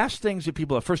 Any last things that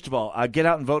people have? First of all, get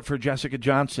out and vote for Jessica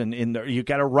Johnson. You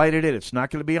got to write it in. It's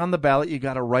not going to be on the ballot. You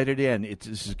got to write it in.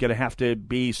 This is going to have to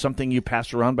be something you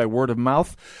pass around by word of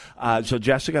mouth. So,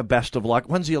 Jessica, best of luck.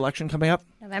 When's the election coming up?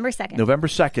 November 2nd. November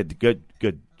 2nd.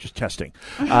 Good. Just testing.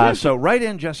 So, write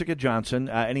in Jessica Johnson.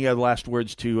 Any other last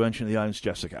words to mention to the audience,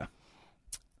 Jessica?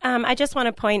 I just want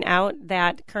to point out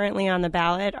that currently on the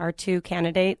ballot are two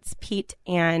candidates, Pete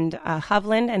and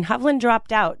Hovland, and Hovland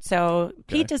dropped out. So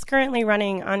Pete is currently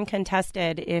running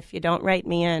uncontested if you don't write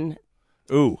me in.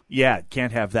 Ooh, yeah,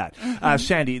 can't have that.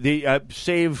 Sandy, the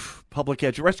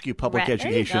Rescue Public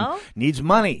Education needs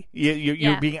money.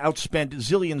 You're being outspent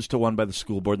zillions to one by the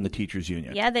school board and the teachers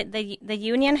union. Yeah, the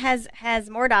union has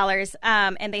more dollars,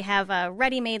 and they have a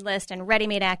ready-made list and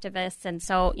ready-made activists, and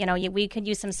so we could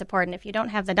use some support. And if you don't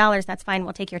have the dollars, that's fine.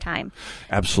 We'll take your time.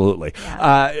 Absolutely.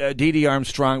 Yeah. Dee Dee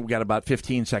Armstrong, we got about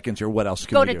 15 seconds. Or what else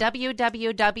can Go we to do?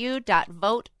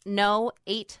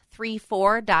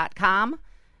 www.voteno834.com.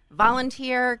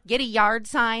 Volunteer, get a yard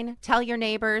sign, tell your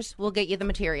neighbors, we'll get you the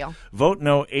material.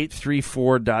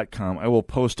 VoteNo834.com. I will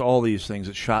post all these things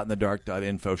at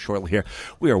shotinthedark.info shortly here.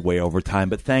 We are way over time,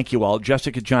 but thank you all.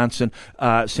 Jessica Johnson,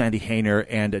 Sandy Hayner,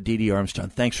 and Dee Dee Armstrong,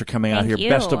 thanks for coming out here. You.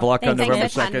 Best of luck on November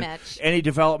Thanks 2nd. Any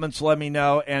developments, let me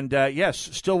know. And yes,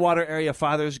 Stillwater area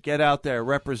fathers, get out there,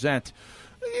 represent,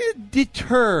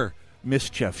 deter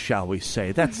mischief, shall we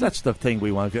say. That's the thing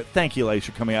we want to do. Thank you, ladies,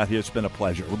 for coming out here. It's been a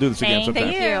pleasure. We'll do this again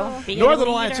sometime. Thank you. Northern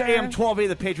Alliance AM 1280,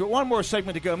 The Patriot. One more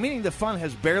segment to go, meaning the fun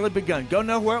has barely begun. Go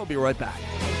nowhere. We'll be right back.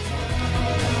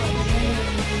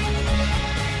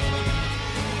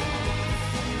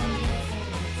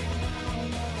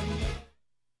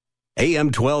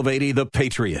 AM 1280, The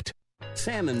Patriot.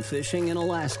 Salmon fishing in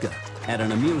Alaska, at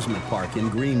an amusement park in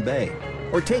Green Bay,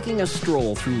 or taking a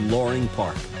stroll through Loring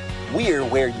Park. We're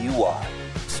where you are.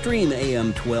 Stream AM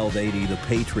 1280 The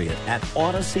Patriot at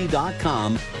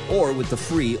Odyssey.com or with the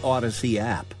free Odyssey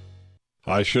app.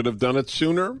 I should have done it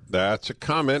sooner. That's a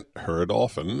comment heard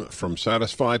often from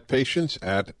satisfied patients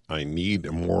at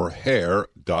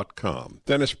IneedMoreHair.com.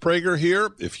 Dennis Prager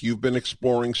here. If you've been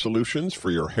exploring solutions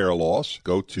for your hair loss,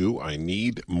 go to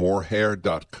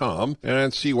IneedMoreHair.com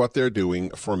and see what they're doing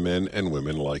for men and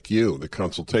women like you. The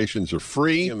consultations are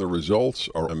free and the results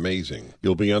are amazing.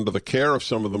 You'll be under the care of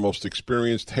some of the most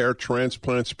experienced hair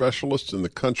transplant specialists in the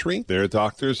country. Their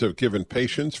doctors have given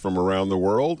patients from around the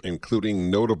world,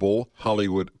 including notable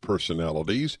Hollywood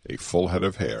personalities, a full head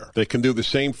of hair. They can do the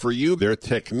same for you. Their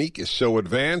technique is so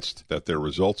advanced that their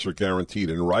results are guaranteed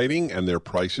in writing and their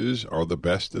prices are the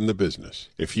best in the business.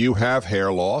 If you have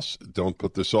hair loss, don't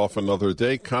put this off another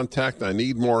day. Contact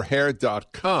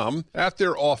IneedMoreHair.com at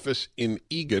their office in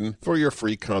Eagan for your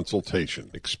free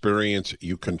consultation. Experience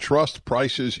you can trust,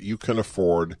 prices you can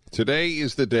afford. Today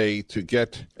is the day to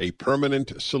get a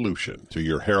permanent solution to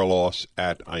your hair loss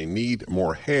at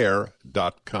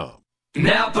IneedMoreHair.com.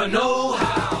 Napa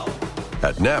know-how.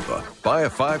 At Napa, buy a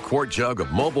 5-quart jug of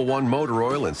Mobil 1 motor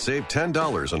oil and save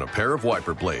 $10 on a pair of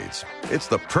wiper blades. It's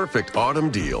the perfect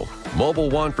autumn deal. Mobil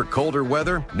 1 for colder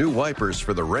weather, new wipers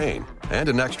for the rain, and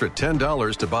an extra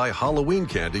 $10 to buy Halloween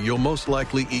candy you'll most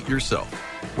likely eat yourself.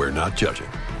 We're not judging.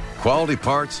 Quality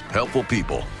parts, helpful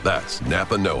people. That's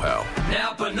Napa know-how.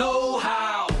 Napa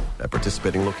know-how. At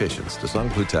participating locations. Does not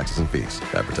include taxes and fees.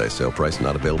 Advertised sale price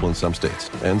not available in some states.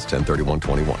 Ends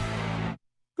 10/31/21.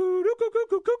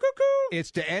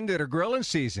 It's the end of the grilling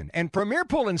season, and Premier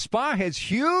Pool and Spa has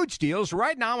huge deals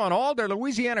right now on all their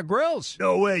Louisiana grills.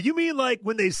 No way. You mean like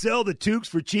when they sell the toques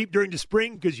for cheap during the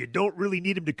spring because you don't really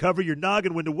need them to cover your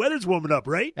noggin when the weather's warming up,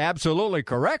 right? Absolutely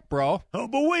correct, bro. Oh,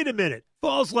 but wait a minute.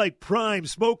 Fall's like prime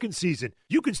smoking season.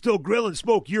 You can still grill and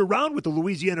smoke year-round with the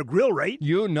Louisiana Grill, right?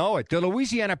 You know it. The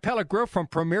Louisiana Pellet Grill from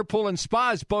Premier Pool and Spa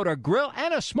is both a grill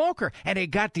and a smoker. And they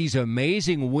got these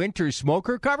amazing winter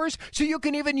smoker covers, so you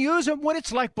can even use them when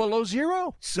it's like below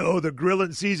zero. So the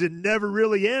grilling season never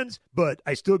really ends, but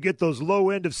I still get those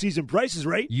low end-of-season prices,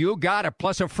 right? You got it.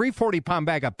 Plus a free 40-pound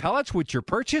bag of pellets with your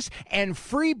purchase and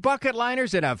free bucket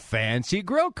liners and a fancy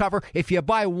grill cover if you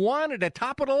buy one of the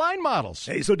top-of-the-line models.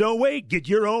 Hey, so don't wait. Get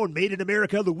your own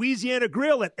made-in-America Louisiana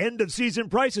Grill at end-of-season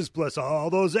prices, plus all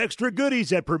those extra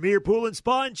goodies at Premier Pool and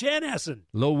Spa in Chanhassen.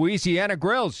 Louisiana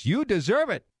Grills, you deserve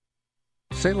it.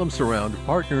 Salem Surround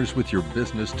partners with your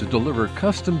business to deliver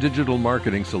custom digital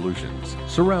marketing solutions.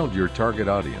 Surround your target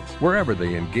audience wherever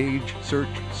they engage, search,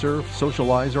 surf,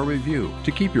 socialize, or review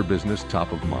to keep your business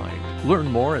top of mind. Learn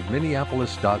more at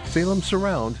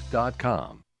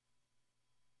minneapolis.salemsurround.com.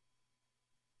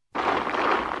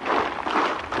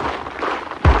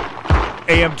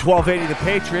 AM 1280, The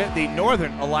Patriot, the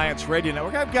Northern Alliance Radio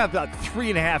Network. I've got about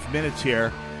 3.5 minutes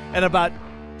here and about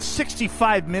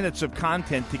 65 minutes of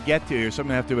content to get to here, so I'm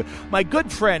going to have to... My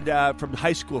good friend from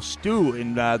high school, Stu,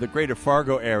 in the greater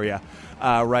Fargo area,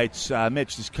 writes,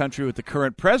 Mitch, this country with the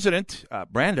current president,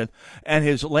 Brandon, and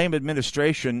his lame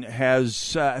administration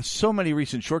has so many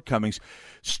recent shortcomings.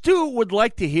 Stu would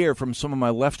like to hear from some of my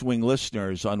left-wing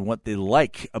listeners on what they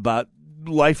like about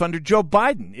life under Joe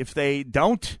Biden. If they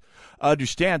don't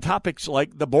understand topics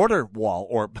like the border wall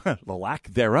or the lack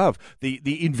thereof,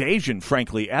 the invasion,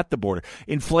 frankly, at the border,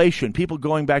 inflation, people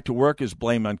going back to work is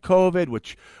blame on COVID,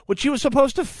 which he was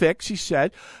supposed to fix, he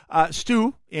said.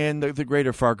 Stu in the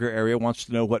greater Fargo area wants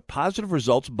to know what positive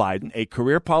results Biden, a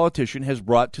career politician, has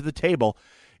brought to the table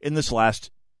in this last,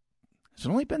 has it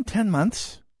only been 10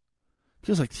 months?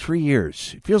 Feels like 3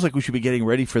 years. It feels like we should be getting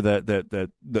ready for the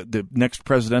next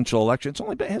presidential election.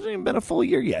 Hasn't even been a full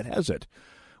year yet, has it?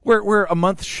 We're a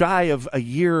month shy of a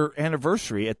year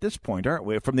anniversary at this point, aren't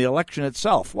we, from the election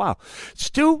itself? Wow.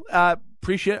 Stu,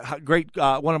 appreciate it. Great,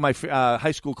 one of my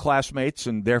high school classmates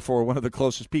and therefore one of the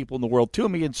closest people in the world to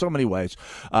me in so many ways,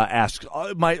 asks.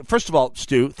 First of all,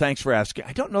 Stu, thanks for asking.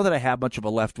 I don't know that I have much of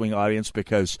a left-wing audience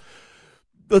because,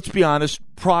 let's be honest,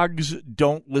 progs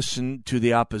don't listen to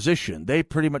the opposition. They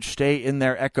pretty much stay in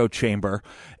their echo chamber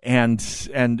and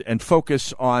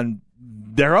focus on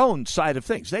their own side of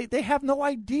things. They have no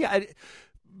idea.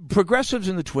 Progressives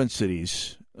in the Twin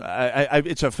Cities,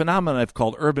 it's a phenomenon I've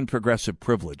called urban progressive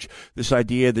privilege. This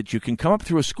idea that you can come up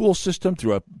through a school system,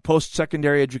 through a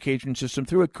post-secondary education system,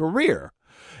 through a career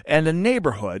and a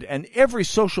neighborhood and every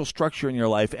social structure in your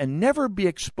life and never be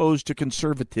exposed to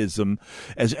conservatism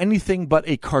as anything but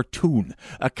a cartoon,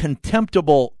 a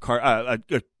contemptible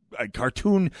a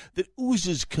cartoon that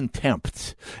oozes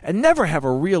contempt, and never have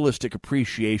a realistic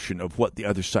appreciation of what the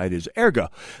other side is. Ergo,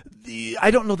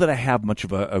 I don't know that I have much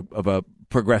of a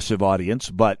progressive audience,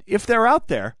 but if they're out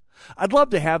there, I'd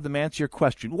love to have them answer your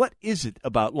question. What is it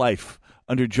about life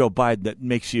under Joe Biden that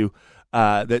makes you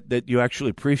that you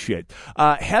actually appreciate?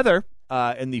 Heather,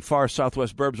 in the far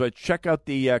southwest burbs, right, check out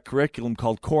the curriculum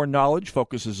called Core Knowledge,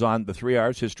 focuses on the 3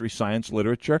 R's, history, science,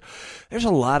 literature. There's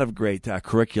a lot of great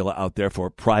curricula out there for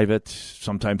private,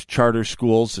 sometimes charter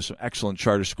schools. There's some excellent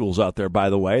charter schools out there, by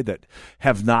the way, that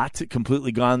have not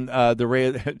completely gone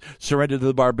surrendered to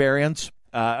the barbarians,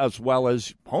 as well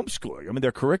as homeschooling. I mean, there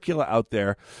are curricula out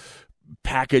there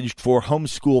packaged for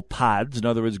homeschool pods, in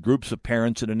other words, groups of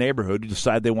parents in a neighborhood who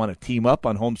decide they want to team up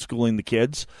on homeschooling the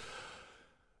kids.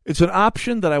 It's an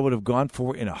option that I would have gone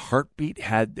for in a heartbeat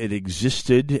had it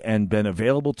existed and been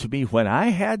available to me when I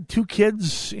had 2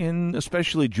 kids in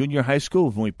especially junior high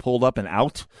school, when we pulled up and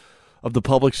out of the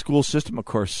public school system. Of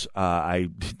course, I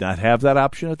did not have that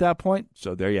option at that point,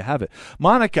 so there you have it.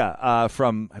 Monica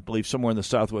from, I believe, somewhere in the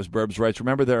southwest burbs writes,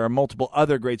 remember there are multiple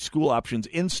other great school options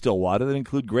in Stillwater that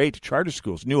include great charter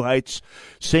schools, New Heights,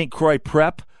 St. Croix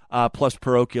Prep, plus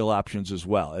parochial options as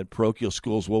well. And parochial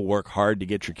schools will work hard to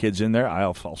get your kids in there.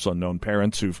 I've also known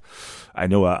parents I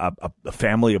know a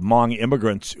family of Hmong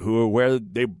immigrants who are where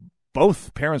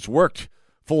both parents worked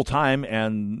full time,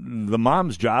 and the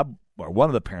mom's job, or one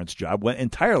of the parents' job, went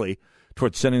entirely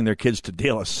towards sending their kids to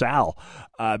De La Salle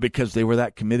because they were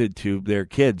that committed to their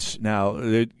kids.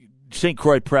 Now, St.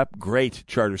 Croix Prep, great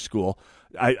charter school.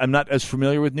 I'm not as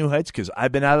familiar with New Heights because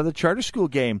I've been out of the charter school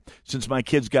game since my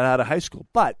kids got out of high school.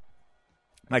 But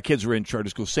my kids were in charter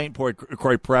school. St.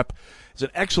 Croix Prep is an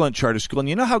excellent charter school. And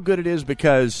you know how good it is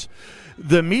because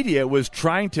the media was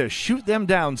trying to shoot them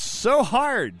down so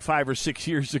hard 5 or 6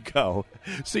 years ago.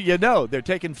 So you know they're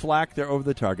taking flack. They're over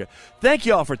the target. Thank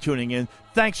you all for tuning in.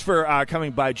 Thanks for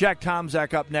coming by. Jack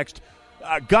Tomczak up next.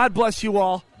 God bless you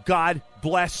all. God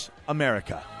bless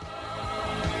America.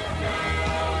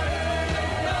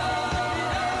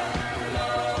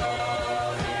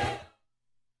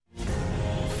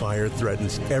 Fire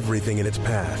threatens everything in its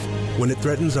path. When it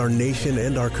threatens our nation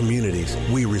and our communities,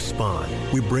 we respond.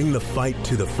 We bring the fight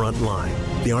to the front line.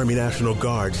 The Army National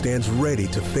Guard stands ready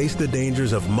to face the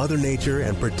dangers of Mother Nature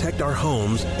and protect our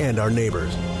homes and our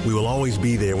neighbors. We will always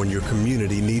be there when your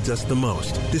community needs us the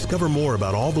most. Discover more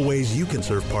about all the ways you can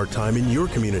serve part-time in your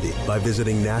community by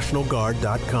visiting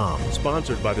NationalGuard.com.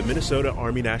 Sponsored by the Minnesota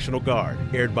Army National Guard.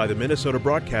 Aired by the Minnesota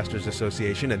Broadcasters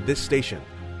Association and this station.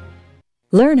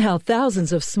 Learn how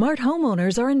thousands of smart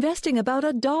homeowners are investing about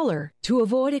 $1 to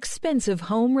avoid expensive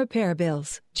home repair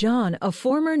bills. John, a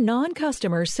former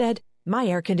non-customer, said, "My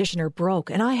air conditioner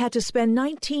broke and I had to spend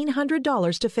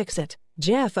 $1,900 to fix it."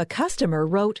 Jeff, a customer,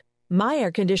 wrote, "My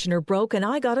air conditioner broke and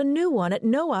I got a new one at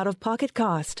no out-of-pocket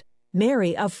cost."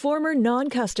 Mary, a former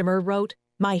non-customer, wrote,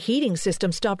 My heating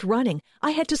system stopped running.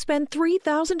 I had to spend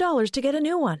 $3,000 to get a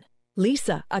new one.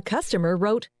 Lisa, a customer,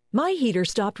 wrote, my heater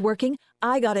stopped working.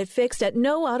 I got it fixed at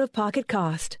no out-of-pocket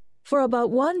cost. For about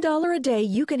 $1 a day,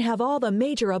 you can have all the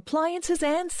major appliances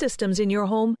and systems in your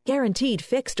home guaranteed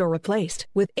fixed or replaced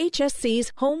with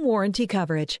HSC's home warranty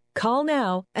coverage. Call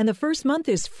now, and the first month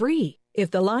is free.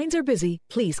 If the lines are busy,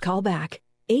 please call back.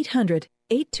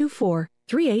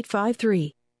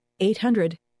 800-824-3853.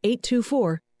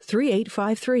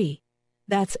 800-824-3853.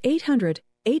 That's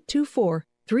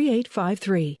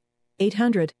 800-824-3853.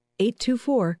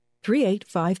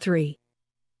 800-824-3853.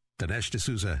 Dinesh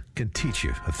D'Souza can teach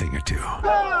you a thing or two.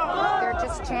 They're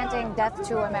just chanting death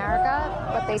to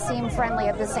America, but they seem friendly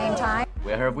at the same time.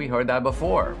 Where have we heard that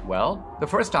before? Well, the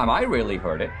first time I really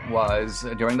heard it was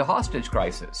during the hostage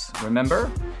crisis.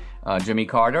 Remember? Jimmy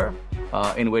Carter,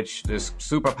 in which this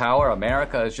superpower,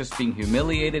 America, is just being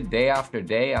humiliated day after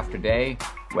day after day.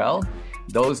 Well,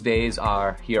 those days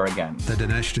are here again. The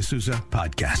Dinesh D'Souza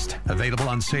Podcast. Available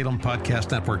on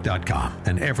SalemPodcastNetwork.com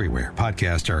and everywhere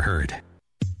podcasts are heard.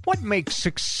 What makes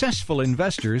successful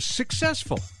investors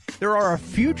successful? There are a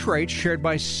few traits shared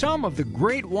by some of the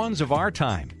great ones of our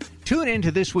time. Tune in to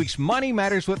this week's Money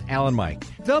Matters with Al and Mike.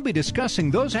 They'll be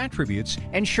discussing those attributes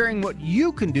and sharing what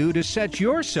you can do to set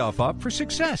yourself up for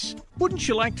success. Wouldn't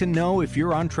you like to know if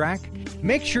you're on track?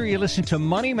 Make sure you listen to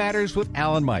Money Matters with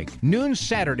Al and Mike, noon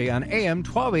Saturday on AM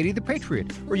 1280 The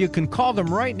Patriot, or you can call them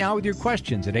right now with your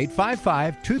questions at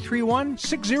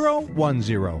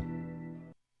 855-231-6010.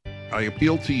 I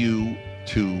appeal to you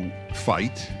to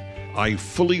fight. I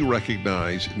fully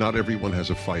recognize not everyone has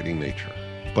a fighting nature,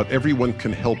 but everyone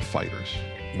can help fighters.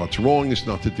 What's wrong is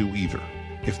not to do either.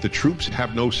 If the troops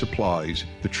have no supplies,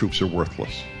 the troops are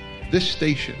worthless. This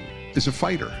station is a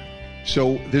fighter.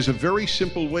 So there's a very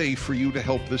simple way for you to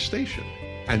help this station,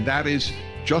 and that is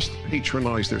just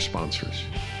patronize their sponsors.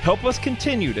 Help us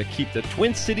continue to keep the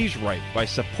Twin Cities right by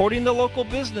supporting the local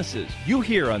businesses you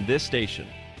hear on this station.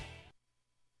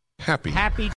 Happy.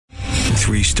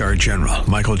 3-star General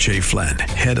Michael J. Flynn,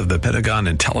 head of the Pentagon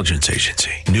Intelligence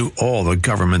Agency, knew all the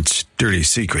government's dirty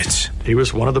secrets. He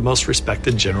was one of the most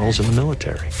respected generals in the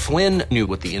military. Flynn knew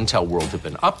what the intel world had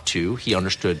been up to. He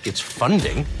understood its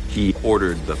funding. He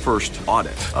ordered the first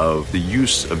audit of the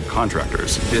use of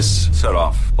contractors. This set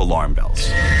off alarm bells.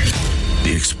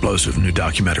 The explosive new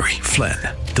documentary, Flynn,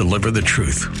 Deliver the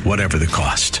Truth, Whatever the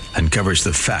Cost, uncovers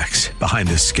the facts behind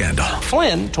this scandal.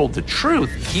 Flynn told the truth.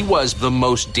 He was the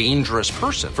most dangerous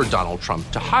person for Donald Trump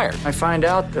to hire. I find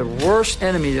out the worst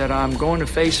enemy that I'm going to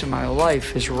face in my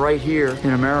life is right here in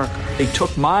America. They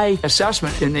took my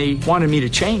assessment and they wanted me to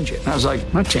change it. And I was like,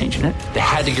 I'm not changing it. They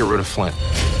had to get rid of Flynn.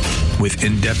 With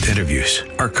in-depth interviews,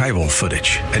 archival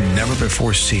footage, and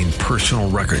never-before-seen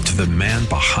personal records of the man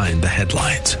behind the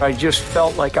headlines. I just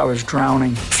felt like I was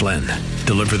drowning. Flynn,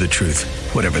 Deliver the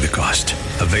Truth, Whatever the Cost.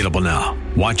 Available now.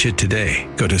 Watch it today.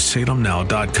 Go to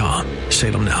salemnow.com.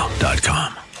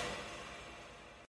 salemnow.com.